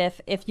 Julie, but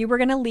if you were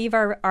going to leave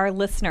our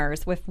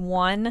listeners with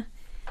one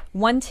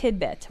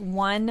tidbit,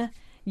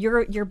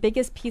 your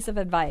biggest piece of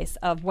advice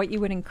of what you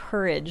would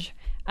encourage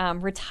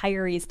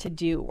retirees to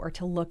do or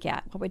to look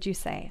at, what would you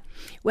say?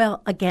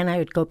 Well, again, I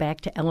would go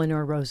back to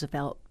Eleanor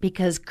Roosevelt,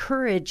 because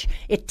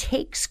it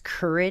takes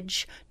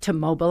courage to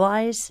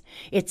mobilize.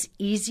 It's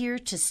easier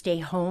to stay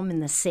home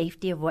in the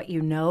safety of what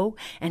you know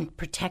and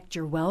protect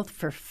your wealth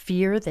for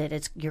fear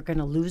that you're going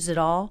to lose it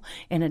all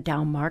in a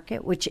down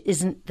market, which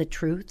isn't the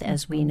truth,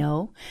 as we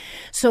know.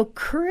 So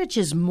courage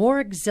is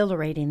more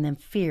exhilarating than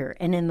fear,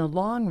 and in the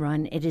long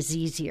run, it is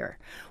easier.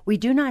 We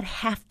do not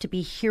have to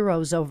be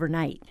heroes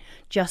overnight,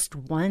 just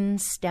one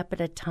step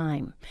at a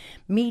time,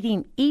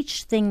 meeting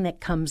each thing that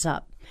comes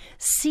up,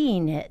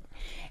 seeing it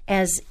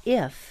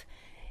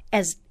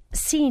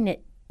seeing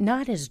it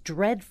not as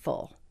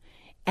dreadful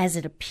as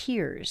it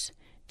appears,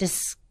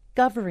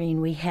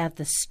 discovering we have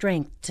the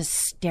strength to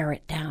stare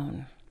it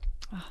down.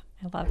 Oh,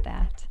 I love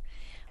that.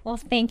 Well,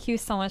 thank you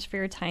so much for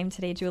your time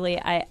today, Julie.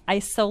 I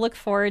so look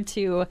forward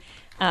to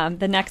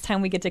the next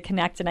time we get to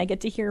connect and I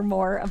get to hear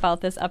more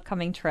about this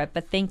upcoming trip.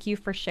 But thank you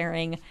for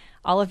sharing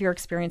all of your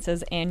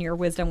experiences and your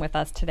wisdom with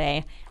us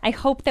today. I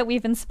hope that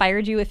we've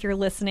inspired you, if you're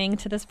listening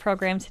to this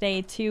program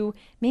today, to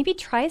maybe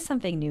try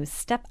something new.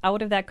 Step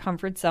out of that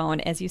comfort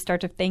zone as you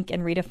start to think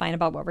and redefine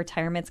about what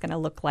retirement's going to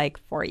look like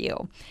for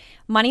you.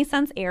 Money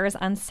Sense airs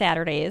on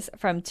Saturdays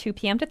from 2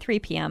 p.m. to 3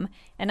 p.m.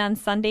 and on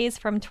Sundays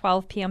from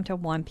 12 p.m. to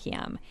 1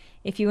 p.m.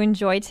 If you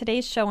enjoyed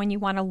today's show and you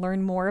want to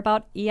learn more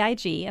about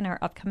EIG and our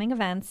upcoming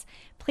events,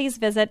 please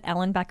visit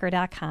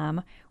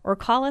ellenbecker.com or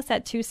call us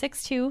at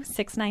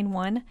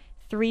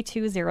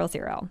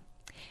 262-691-3200.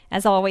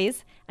 As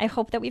always, I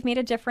hope that we've made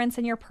a difference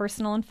in your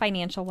personal and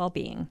financial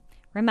well-being.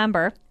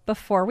 Remember,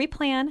 before we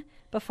plan,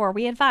 before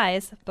we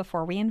advise,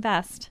 before we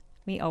invest,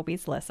 we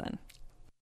always listen.